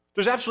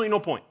 There's absolutely no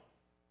point.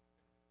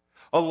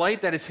 A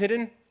light that is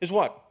hidden is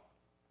what?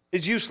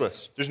 Is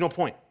useless. There's no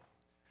point.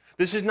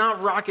 This is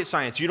not rocket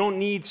science. You don't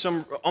need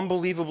some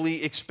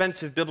unbelievably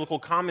expensive biblical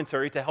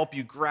commentary to help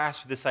you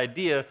grasp this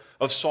idea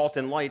of salt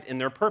and light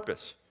and their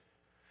purpose.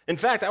 In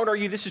fact, I would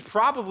argue this is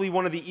probably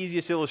one of the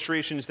easiest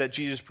illustrations that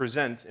Jesus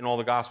presents in all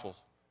the Gospels.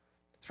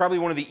 It's probably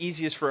one of the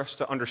easiest for us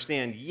to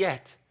understand,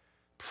 yet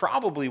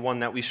probably one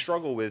that we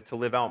struggle with to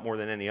live out more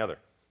than any other.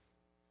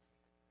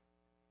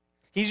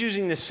 He's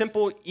using this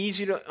simple,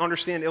 easy to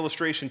understand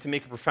illustration to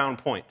make a profound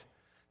point,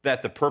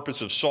 that the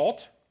purpose of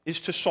salt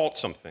is to salt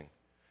something.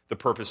 The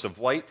purpose of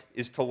light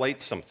is to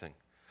light something.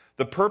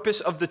 The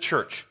purpose of the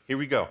church, here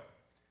we go.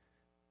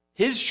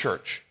 His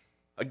church,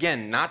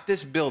 again, not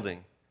this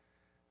building,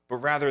 but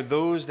rather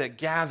those that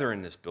gather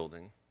in this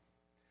building,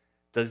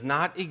 does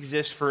not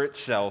exist for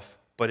itself,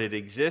 but it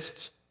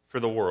exists for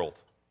the world.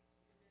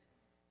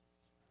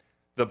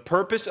 The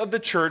purpose of the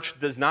church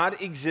does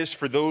not exist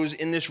for those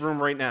in this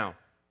room right now.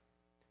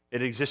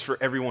 It exists for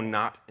everyone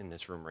not in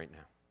this room right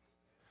now.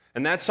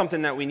 And that's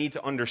something that we need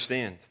to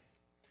understand.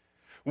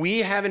 We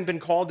haven't been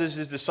called as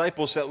his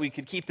disciples so that we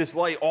could keep this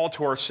light all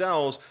to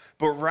ourselves,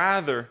 but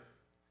rather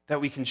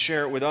that we can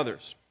share it with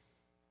others.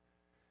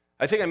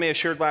 I think I may have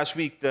shared last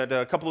week that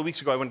a couple of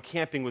weeks ago I went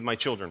camping with my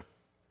children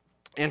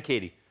and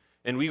Katie,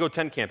 and we go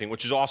tent camping,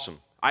 which is awesome.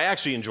 I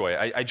actually enjoy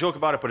it. I joke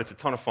about it, but it's a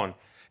ton of fun.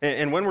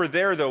 And when we're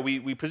there, though,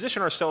 we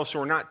position ourselves so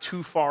we're not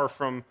too far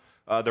from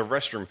the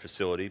restroom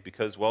facility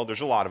because, well,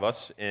 there's a lot of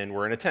us, and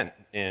we're in a tent.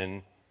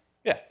 And,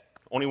 yeah,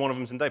 only one of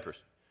them's in diapers.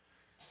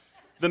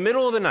 The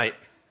middle of the night,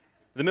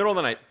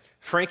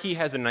 Frankie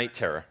has a night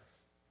terror.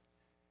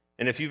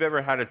 And if you've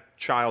ever had a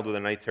child with a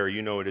night terror,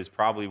 you know it is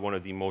probably one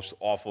of the most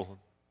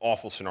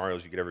awful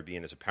scenarios you could ever be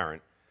in as a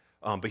parent.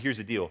 But here's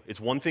the deal. It's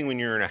one thing when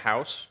you're in a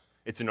house.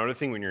 It's another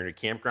thing when you're in a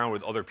campground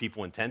with other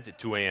people in tents at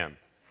 2 a.m.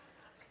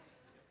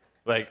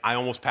 Like, I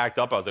almost packed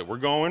up. I was like, we're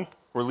going.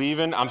 We're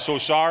leaving. I'm so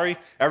sorry.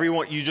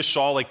 Everyone, you just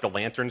saw, like, the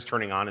lanterns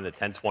turning on in the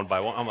tents one by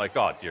one. I'm like,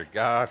 oh, dear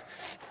God.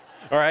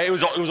 All right, it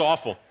was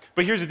awful.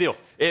 But here's the deal.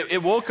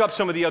 It woke up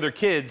some of the other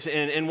kids,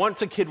 and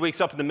once a kid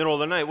wakes up in the middle of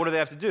the night, what do they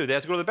have to do? They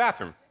have to go to the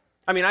bathroom.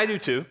 I mean, I do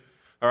too,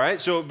 all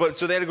right? So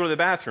they had to go to the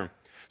bathroom.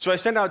 So I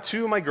send out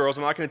two of my girls.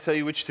 I'm not going to tell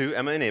you which two,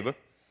 Emma and Ava.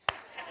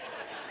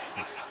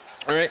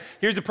 All right,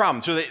 here's the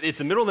problem. So it's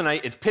the middle of the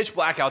night. It's pitch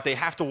black out. They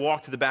have to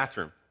walk to the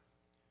bathroom.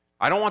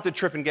 I don't want to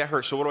trip and get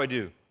hurt, so what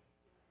do?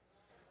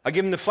 I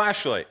give them the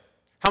flashlight.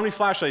 How many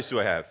flashlights do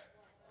I have?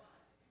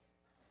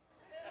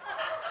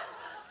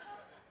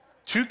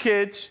 2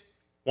 kids,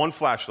 1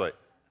 flashlight.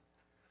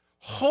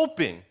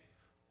 Hoping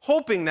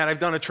that I've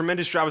done a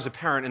tremendous job as a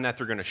parent and that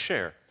they're going to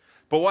share.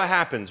 But what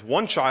happens?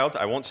 One child,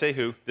 I won't say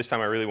who, this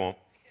time I really won't.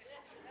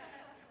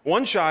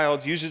 One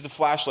child uses the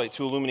flashlight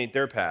to illuminate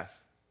their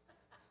path,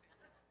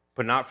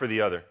 but not for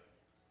the other.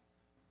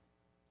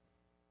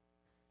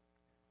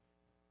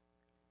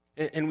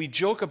 And we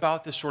joke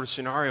about this sort of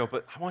scenario,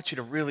 but I want you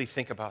to really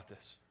think about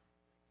this.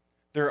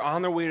 They're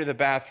on their way to the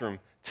bathroom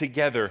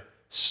together.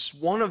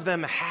 One of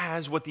them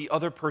has what the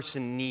other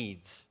person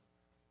needs,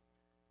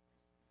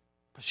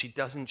 but she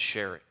doesn't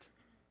share it.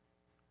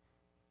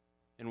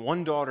 And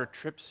one daughter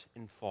trips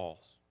and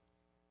falls.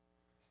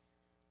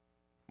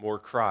 More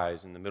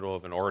cries in the middle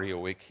of an already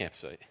awake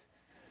campsite.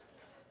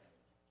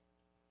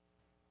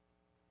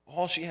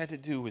 All she had to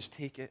do was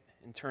take it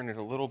and turn it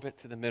a little bit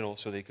to the middle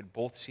so they could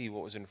both see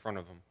what was in front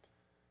of them.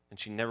 And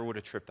she never would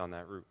have tripped on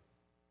that route.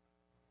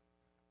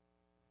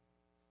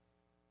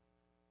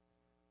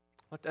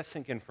 Let that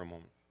sink in for a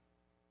moment.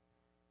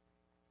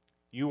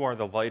 You are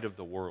the light of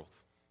the world.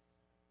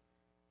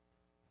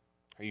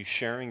 Are you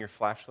sharing your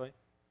flashlight?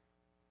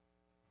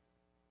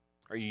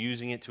 Are you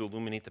using it to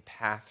illuminate the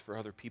path for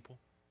other people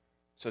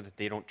so that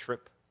they don't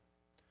trip?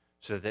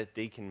 So that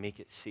they can make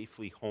it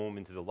safely home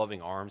into the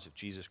loving arms of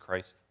Jesus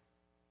Christ?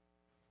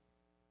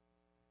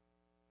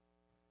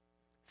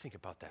 Think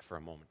about that for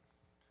a moment.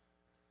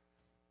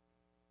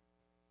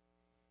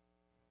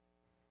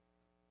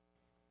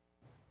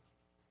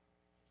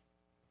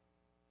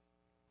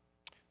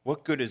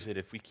 What good is it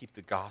if we keep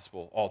the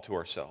gospel all to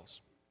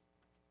ourselves?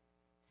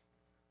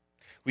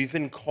 We've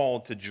been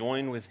called to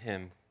join with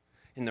him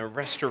in the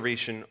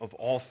restoration of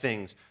all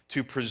things,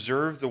 to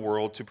preserve the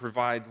world, to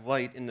provide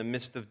light in the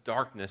midst of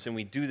darkness. And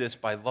we do this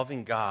by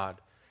loving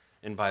God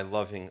and by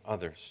loving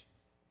others.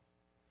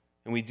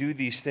 And we do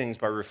these things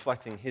by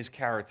reflecting his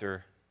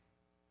character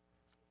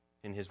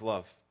and his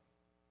love,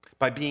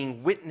 by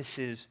being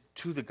witnesses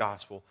to the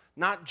gospel,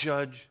 not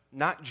judge,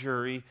 not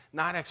jury,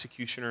 not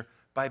executioner,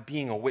 by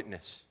being a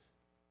witness.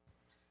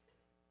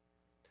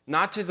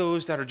 not to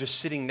those that are just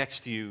sitting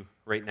next to you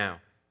right now,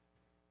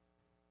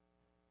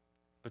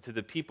 but to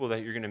the people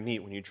that you're going to meet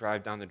when you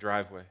drive down the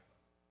driveway,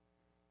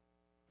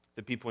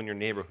 the people in your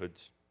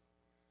neighborhoods,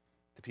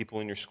 the people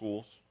in your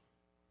schools,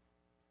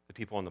 the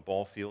people on the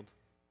ball field,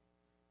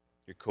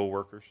 your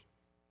coworkers.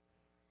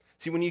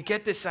 See, when you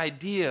get this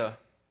idea,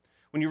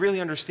 when you really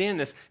understand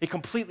this, it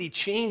completely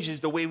changes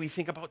the way we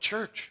think about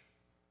church.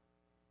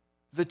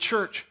 The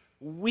church,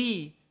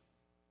 we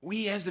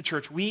as the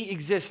church, we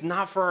exist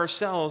not for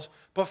ourselves,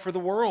 but for the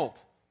world.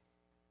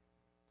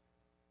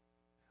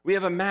 We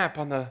have a map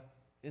in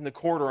the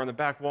corridor on the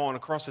back wall, and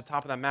across the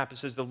top of that map, it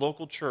says the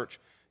local church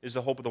is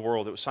the hope of the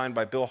world. It was signed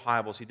by Bill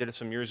Hybels. He did it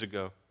some years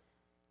ago.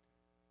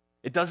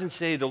 It doesn't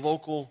say the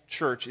local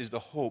church is the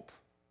hope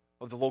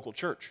of the local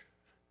church.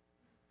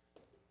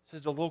 It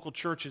says the local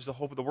church is the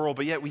hope of the world,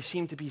 but yet we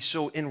seem to be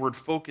so inward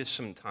focused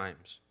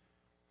sometimes.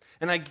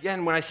 And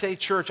again, when I say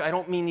church, I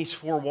don't mean these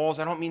four walls.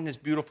 I don't mean this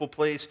beautiful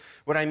place.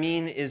 What I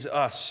mean is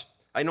us.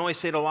 I know I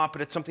say it a lot,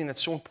 but it's something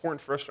that's so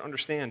important for us to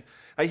understand.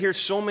 I hear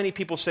so many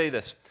people say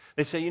this.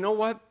 They say, you know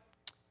what?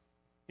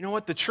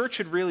 The church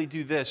should really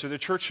do this, or the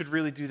church should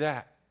really do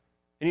that.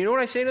 And you know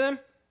what I say to them?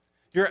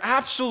 You're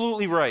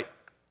absolutely right.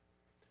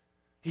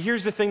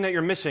 Here's the thing that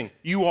you're missing.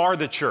 You are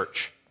the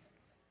church.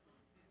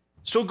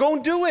 So go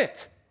and do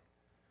it.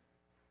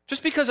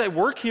 Just because I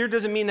work here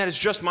doesn't mean that it's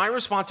just my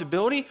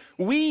responsibility.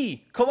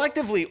 We,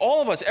 collectively,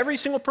 all of us, every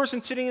single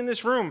person sitting in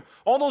this room,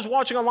 all those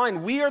watching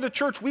online, we are the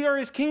church. We are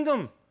his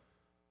kingdom.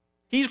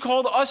 He's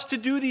called us to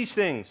do these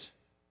things.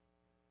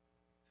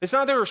 It's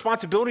not the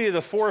responsibility of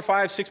the 4 or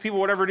 5, 6 people,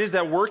 whatever it is,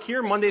 that work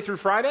here Monday through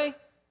Friday.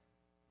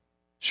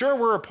 Sure,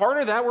 we're a part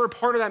of that. We're a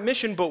part of that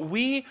mission, but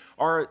we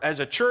are, as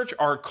a church,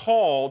 are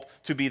called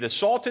to be the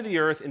salt of the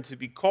earth and to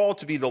be called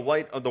to be the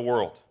light of the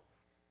world.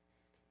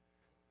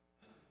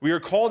 We are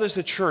called as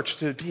the church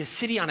to be a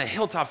city on a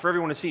hilltop for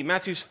everyone to see.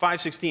 Matthew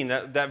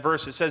 5:16, that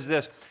verse, it says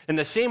this, in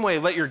the same way,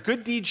 let your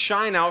good deeds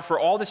shine out for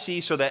all to see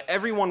so that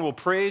everyone will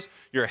praise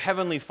your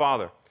heavenly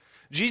Father.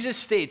 Jesus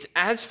states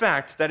as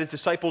fact that his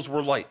disciples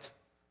were light.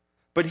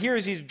 But here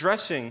as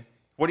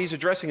what he's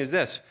addressing is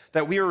this,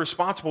 that we are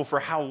responsible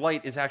for how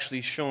light is actually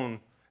shown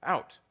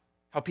out,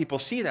 how people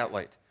see that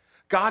light.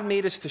 God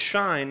made us to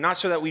shine, not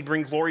so that we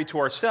bring glory to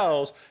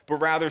ourselves, but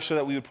rather so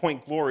that we would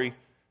point glory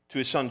to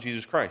his Son,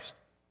 Jesus Christ.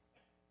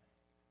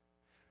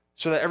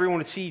 So that everyone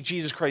would see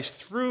Jesus Christ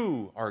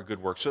through our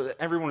good works, so that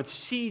everyone would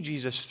see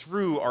Jesus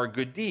through our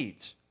good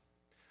deeds.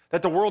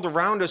 That the world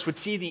around us would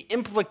see the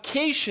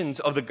implications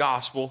of the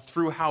gospel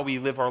through how we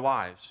live our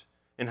lives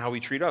and how we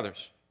treat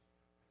others.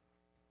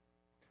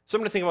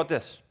 Something to think about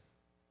this.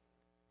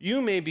 You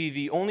may be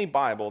the only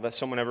Bible that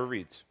someone ever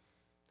reads.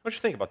 I want you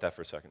to think about that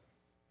for a second.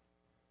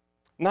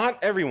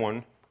 Not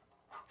everyone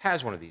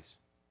has one of these.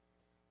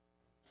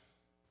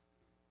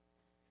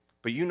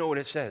 But you know what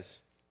it says.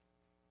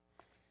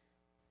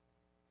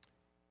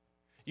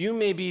 You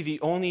may be the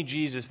only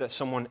Jesus that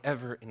someone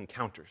ever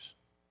encounters.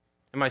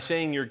 Am I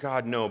saying you're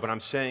God? No, but I'm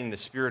saying the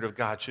Spirit of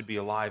God should be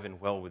alive and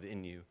well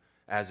within you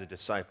as a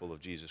disciple of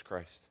Jesus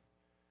Christ.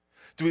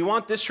 Do we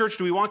want this church,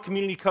 do we want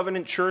Community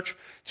Covenant Church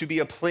to be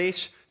a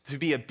place, to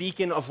be a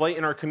beacon of light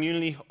in our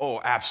community?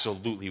 Oh,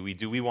 absolutely we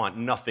do. We want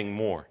nothing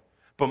more.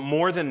 But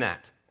more than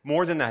that,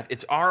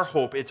 it's our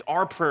hope, it's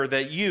our prayer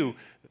that you,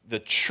 the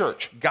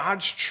church,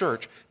 God's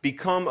church,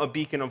 become a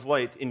beacon of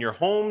light in your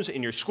homes,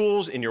 in your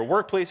schools, in your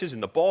workplaces,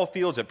 in the ball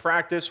fields, at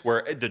practice,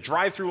 where the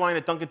drive-through line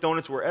at Dunkin'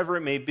 Donuts, wherever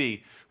it may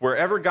be.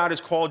 Wherever God has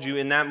called you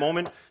in that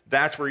moment,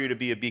 that's where you're to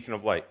be a beacon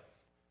of light.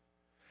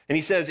 And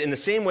he says, in the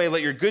same way,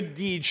 let your good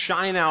deeds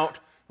shine out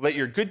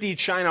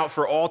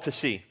for all to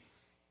see.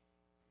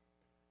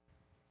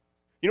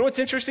 You know what's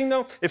interesting,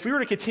 though? If we were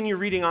to continue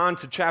reading on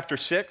to chapter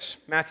 6,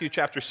 Matthew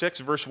chapter 6,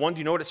 verse 1, do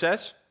you know what it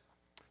says?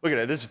 Look at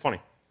it. This is funny.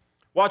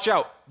 Watch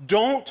out.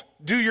 Don't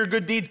do your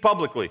good deeds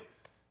publicly.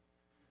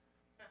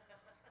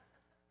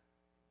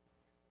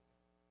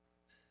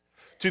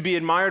 To be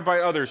admired by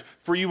others,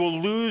 for you will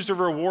lose the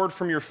reward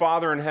from your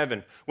Father in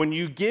heaven. When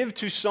you give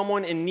to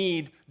someone in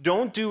need,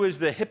 don't do as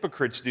the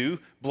hypocrites do,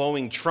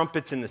 blowing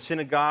trumpets in the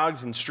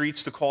synagogues and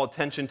streets to call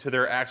attention to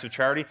their acts of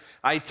charity.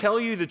 I tell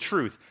you the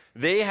truth,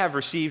 they have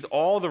received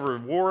all the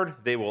reward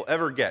they will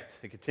ever get.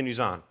 It continues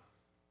on.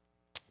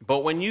 But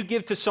when you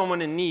give to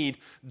someone in need,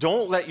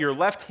 don't let your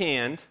left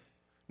hand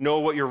know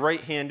what your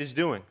right hand is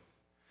doing.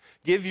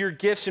 Give your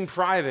gifts in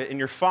private, and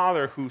your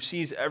Father who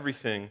sees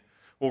everything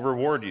will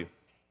reward you.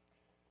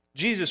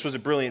 Jesus was a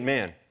brilliant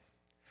man.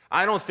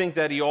 I don't think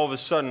that he all of a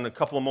sudden, a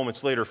couple of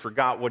moments later,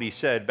 forgot what he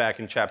said back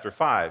in chapter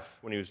 5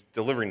 when he was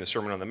delivering the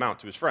Sermon on the Mount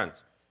to his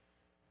friends.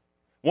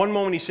 One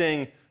moment he's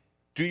saying,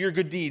 do your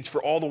good deeds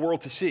for all the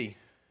world to see.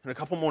 And a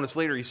couple moments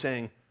later he's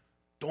saying,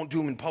 don't do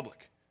them in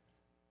public.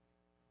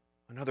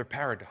 Another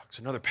paradox,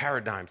 another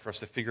paradigm for us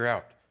to figure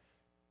out.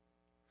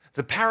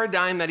 The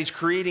paradigm that he's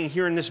creating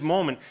here in this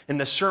moment in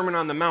the Sermon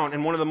on the Mount,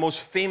 and one of the most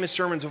famous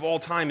sermons of all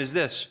time, is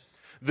this.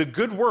 The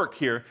good work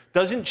here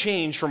doesn't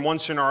change from one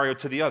scenario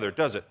to the other,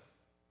 does it?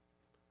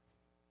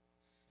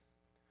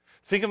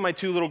 Think of my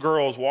 2 little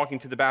girls walking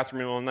to the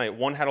bathroom in the middle of the night.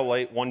 One had a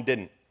light, one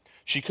didn't.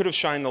 She could have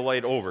shined the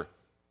light over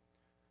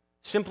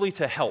simply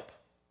to help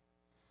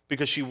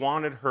because she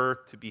wanted her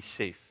to be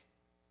safe.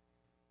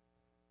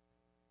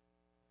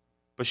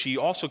 But she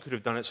also could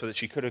have done it so that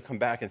she could have come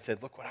back and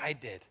said, look what I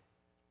did.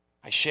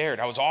 I shared.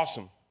 I was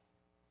awesome.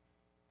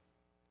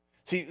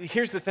 See,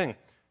 here's the thing.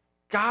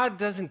 God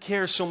doesn't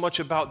care so much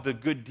about the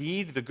good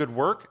deed, the good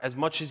work, as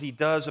much as he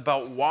does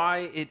about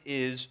why it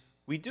is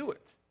we do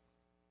it.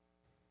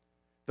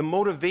 The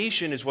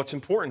motivation is what's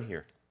important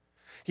here.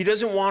 He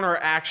doesn't want our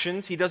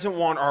actions. He doesn't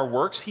want our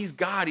works. He's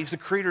God. He's the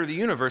creator of the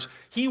universe.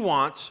 He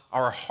wants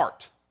our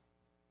heart.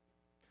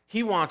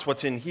 He wants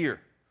what's in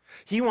here.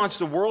 He wants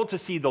the world to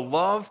see the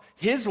love,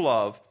 his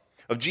love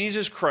of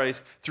Jesus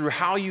Christ through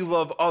how you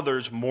love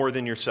others more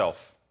than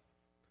yourself.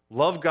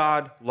 Love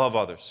God, love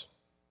others.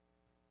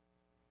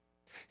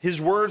 His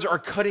words are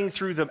cutting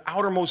through the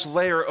outermost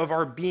layer of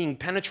our being,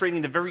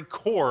 penetrating the very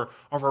core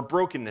of our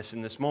brokenness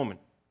in this moment.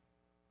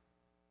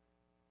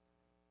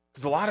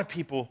 Because a lot of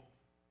people,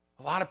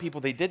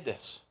 they did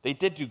this. They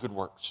did do good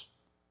works.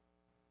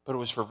 But it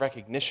was for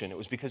recognition. It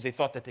was because they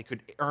thought that they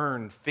could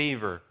earn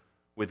favor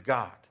with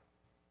God.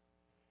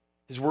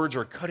 His words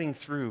are cutting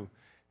through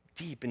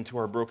deep into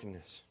our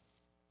brokenness.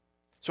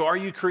 So are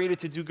you created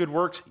to do good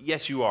works?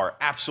 Yes, you are.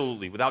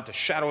 Absolutely, without the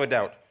shadow of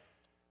doubt.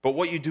 But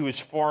what you do is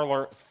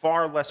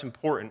far less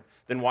important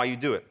than why you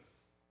do it.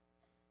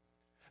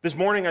 This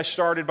morning, I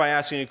started by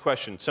asking you a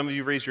question. Some of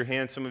you raised your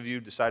hand. Some of you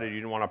decided you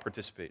didn't want to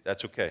participate.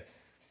 That's okay.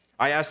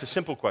 I asked a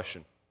simple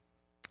question.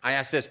 I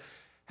asked this: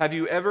 have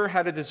you ever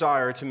had a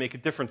desire to make a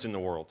difference in the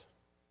world?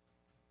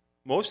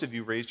 Most of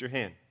you raised your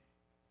hand.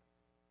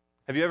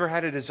 Have you ever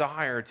had a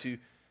desire to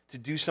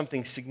do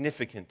something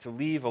significant, to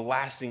leave a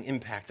lasting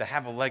impact, to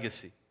have a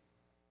legacy?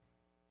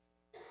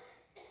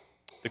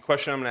 The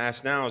question I'm going to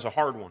ask now is a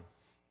hard one.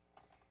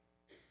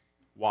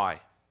 Why?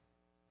 Have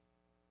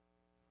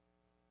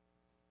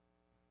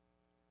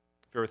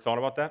you ever thought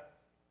about that?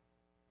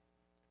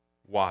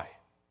 Why?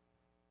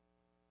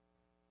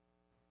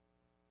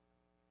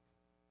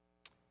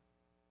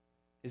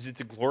 Is it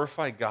to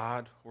glorify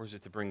God, or is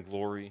it to bring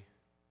glory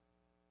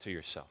to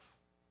yourself?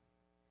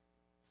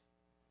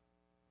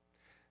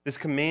 This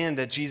command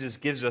that Jesus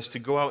gives us to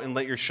go out and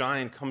let your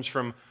shine comes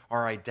from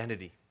our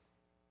identity.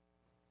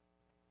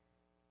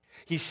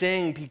 He's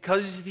saying,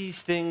 because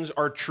these things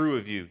are true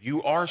of you,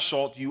 you are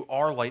salt, you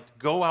are light,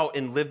 go out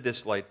and live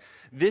this light.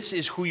 This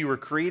is who you were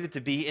created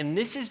to be, and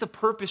this is the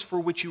purpose for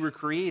which you were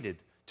created,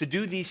 to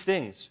do these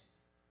things.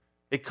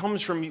 It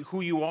comes from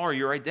who you are,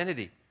 your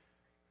identity.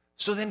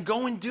 So then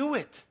go and do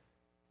it.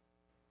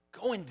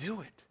 Go and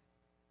do it.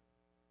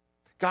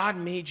 God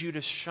made you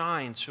to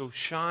shine, so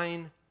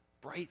shine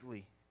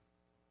brightly,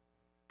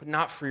 but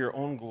not for your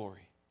own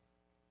glory,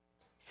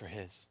 for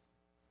his.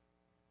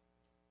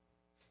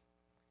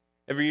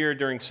 Every year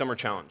during Summer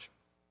Challenge,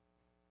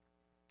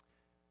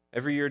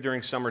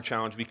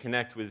 we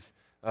connect with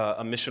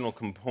a missional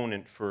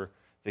component for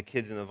the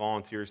kids and the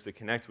volunteers to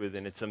connect with,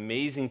 and it's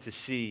amazing to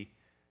see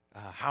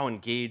how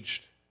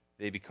engaged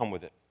they become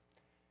with it.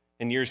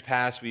 In years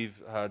past, we've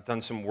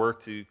done some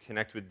work to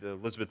connect with the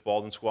Elizabeth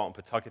Baldwin School out in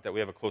Pawtucket that we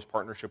have a close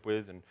partnership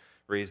with, and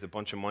raised a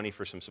bunch of money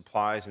for some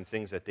supplies and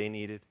things that they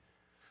needed.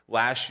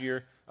 Last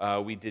year,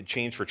 we did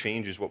Change for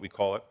Change is what we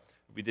call it.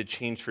 We did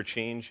Change for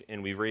Change,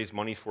 and we raised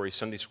money for a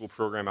Sunday school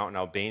program out in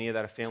Albania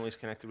that a family is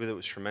connected with. It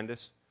was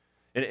tremendous.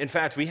 And in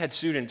fact, we had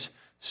students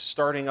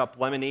starting up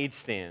lemonade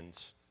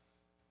stands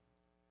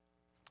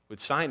with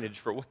signage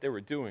for what they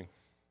were doing.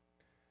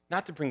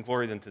 Not to bring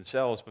glory to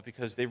themselves, but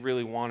because they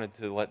really wanted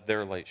to let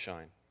their light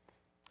shine.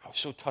 I was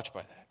so touched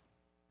by that.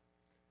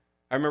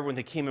 I remember when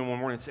they came in one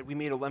morning and said, we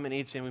made a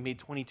lemonade stand, we made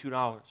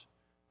 $22.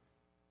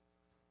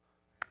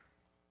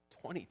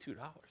 $22.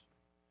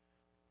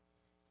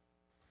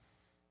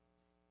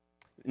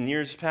 In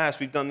years past,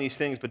 we've done these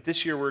things, but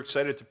this year we're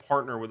excited to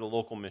partner with a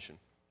local mission.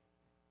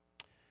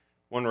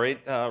 One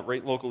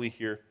right locally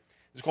here.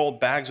 It's called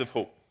Bags of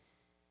Hope.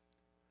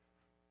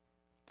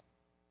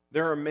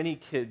 There are many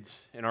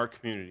kids in our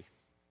community,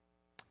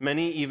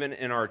 many even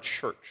in our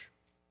church,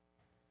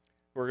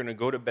 who are going to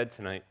go to bed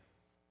tonight,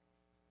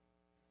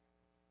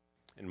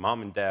 and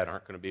mom and dad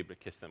aren't going to be able to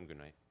kiss them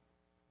goodnight.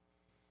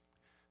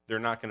 They're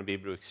not going to be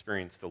able to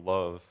experience the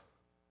love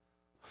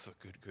of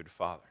a good, good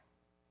father.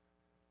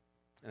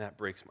 And that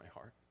breaks my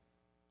heart.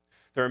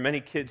 There are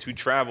many kids who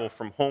travel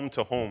from home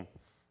to home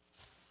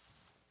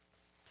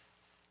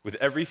with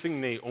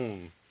everything they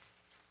own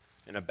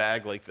in a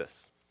bag like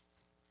this,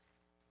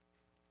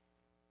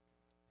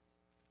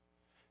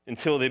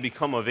 until they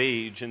become of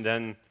age, and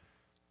then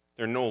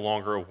they're no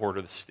longer a ward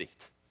of the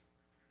state.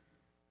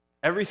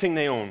 Everything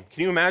they own.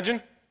 Can you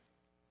imagine?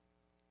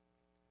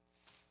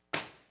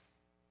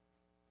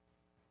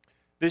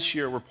 This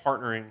year, we're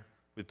partnering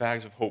with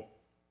Bags of Hope.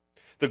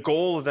 The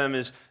goal of them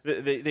is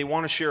they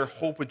want to share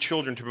hope with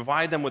children, to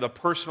provide them with a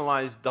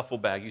personalized duffel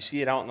bag. You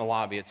see it out in the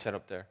lobby. It's set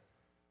up there.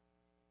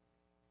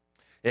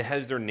 It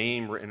has their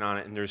name written on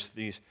it, and there's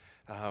these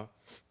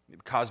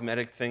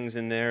cosmetic things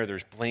in there.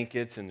 There's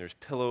blankets, and there's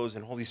pillows,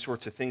 and all these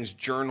sorts of things,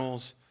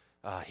 journals,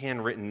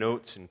 handwritten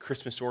notes and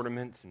Christmas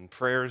ornaments and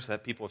prayers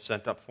that people have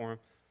sent up for him.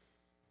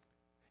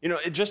 You know,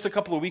 just a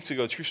couple of weeks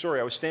ago, true story,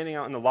 I was standing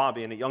out in the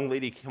lobby and a young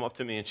lady came up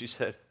to me and she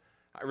said,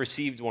 I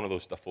received one of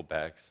those duffel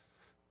bags.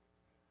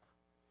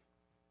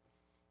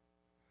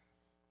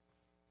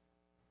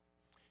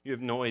 You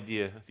have no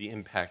idea the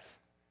impact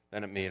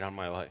that it made on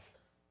my life.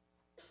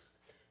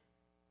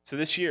 So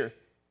this year,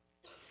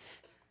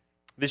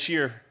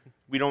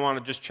 we don't want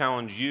to just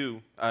challenge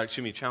you,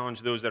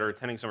 challenge those that are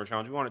attending Summer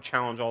Challenge. We want to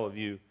challenge all of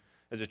you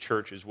as a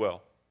church as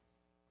well.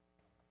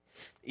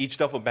 Each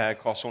duffel bag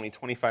costs only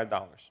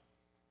 $25.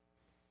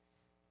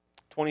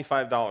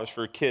 $25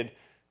 for a kid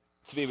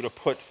to be able to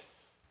put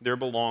their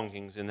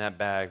belongings in that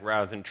bag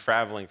rather than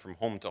traveling from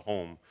home to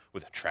home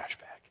with a trash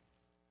bag.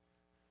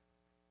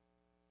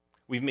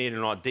 We've made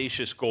an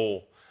audacious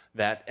goal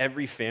that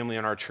every family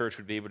in our church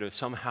would be able to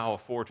somehow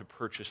afford to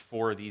purchase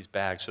 4 of these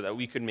bags so that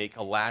we could make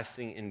a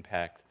lasting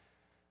impact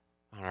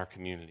on our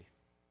community,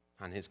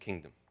 on his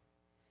kingdom.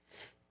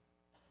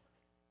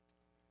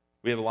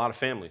 We have a lot of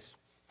families.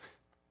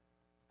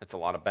 That's a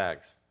lot of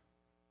bags.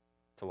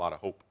 It's a lot of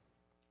hope.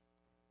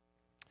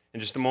 In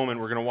just a moment,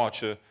 we're going to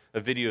watch a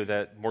video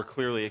that more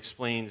clearly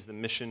explains the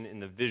mission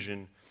and the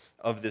vision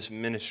of this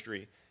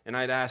ministry. And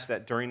I'd ask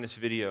that during this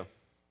video,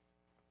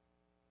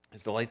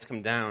 as the lights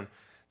come down,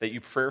 that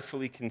you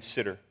prayerfully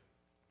consider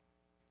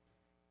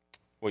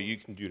what you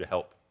can do to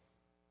help.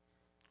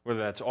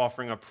 Whether that's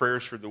offering up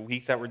prayers for the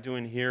week that we're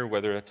doing here,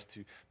 whether that's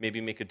to maybe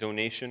make a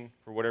donation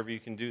for whatever you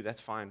can do, that's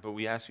fine. But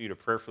we ask you to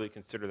prayerfully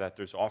consider that.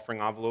 There's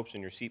offering envelopes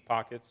in your seat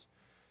pockets.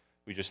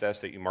 We just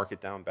ask that you mark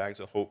it down, bags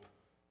of hope.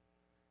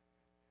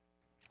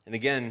 And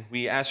again,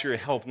 we ask your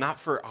help, not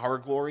for our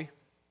glory,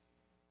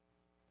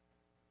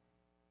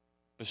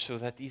 but so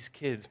that these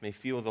kids may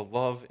feel the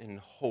love and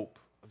hope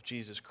of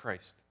Jesus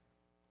Christ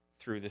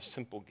through this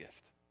simple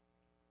gift.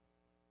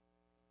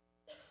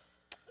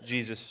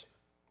 Jesus,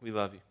 we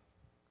love you.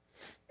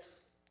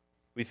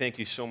 We thank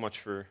you so much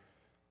for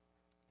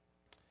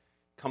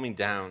coming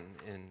down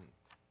and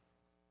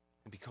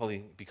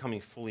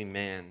becoming fully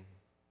man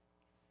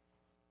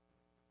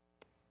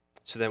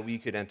so that we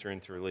could enter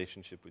into a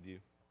relationship with you.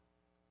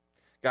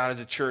 God,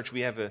 as a church,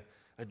 we have a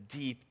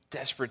deep,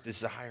 desperate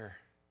desire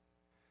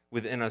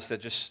within us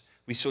that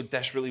we so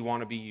desperately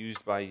want to be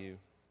used by you.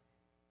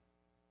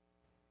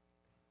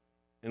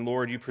 And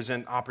Lord, you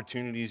present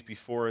opportunities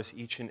before us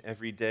each and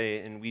every day,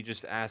 and we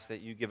just ask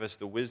that you give us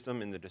the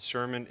wisdom and the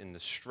discernment and the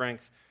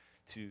strength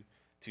to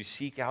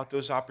seek out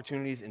those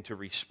opportunities and to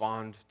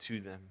respond to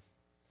them.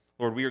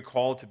 Lord, we are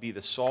called to be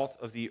the salt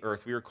of the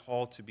earth. We are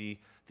called to be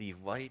the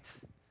light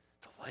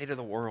of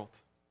the world.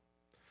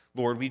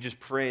 Lord, we just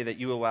pray that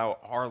you allow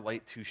our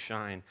light to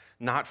shine,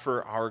 not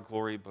for our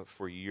glory, but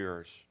for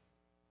yours.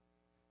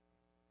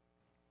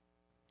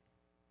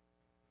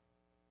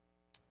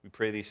 We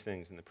pray these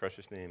things in the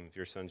precious name of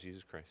your Son,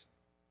 Jesus Christ.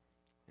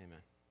 Amen.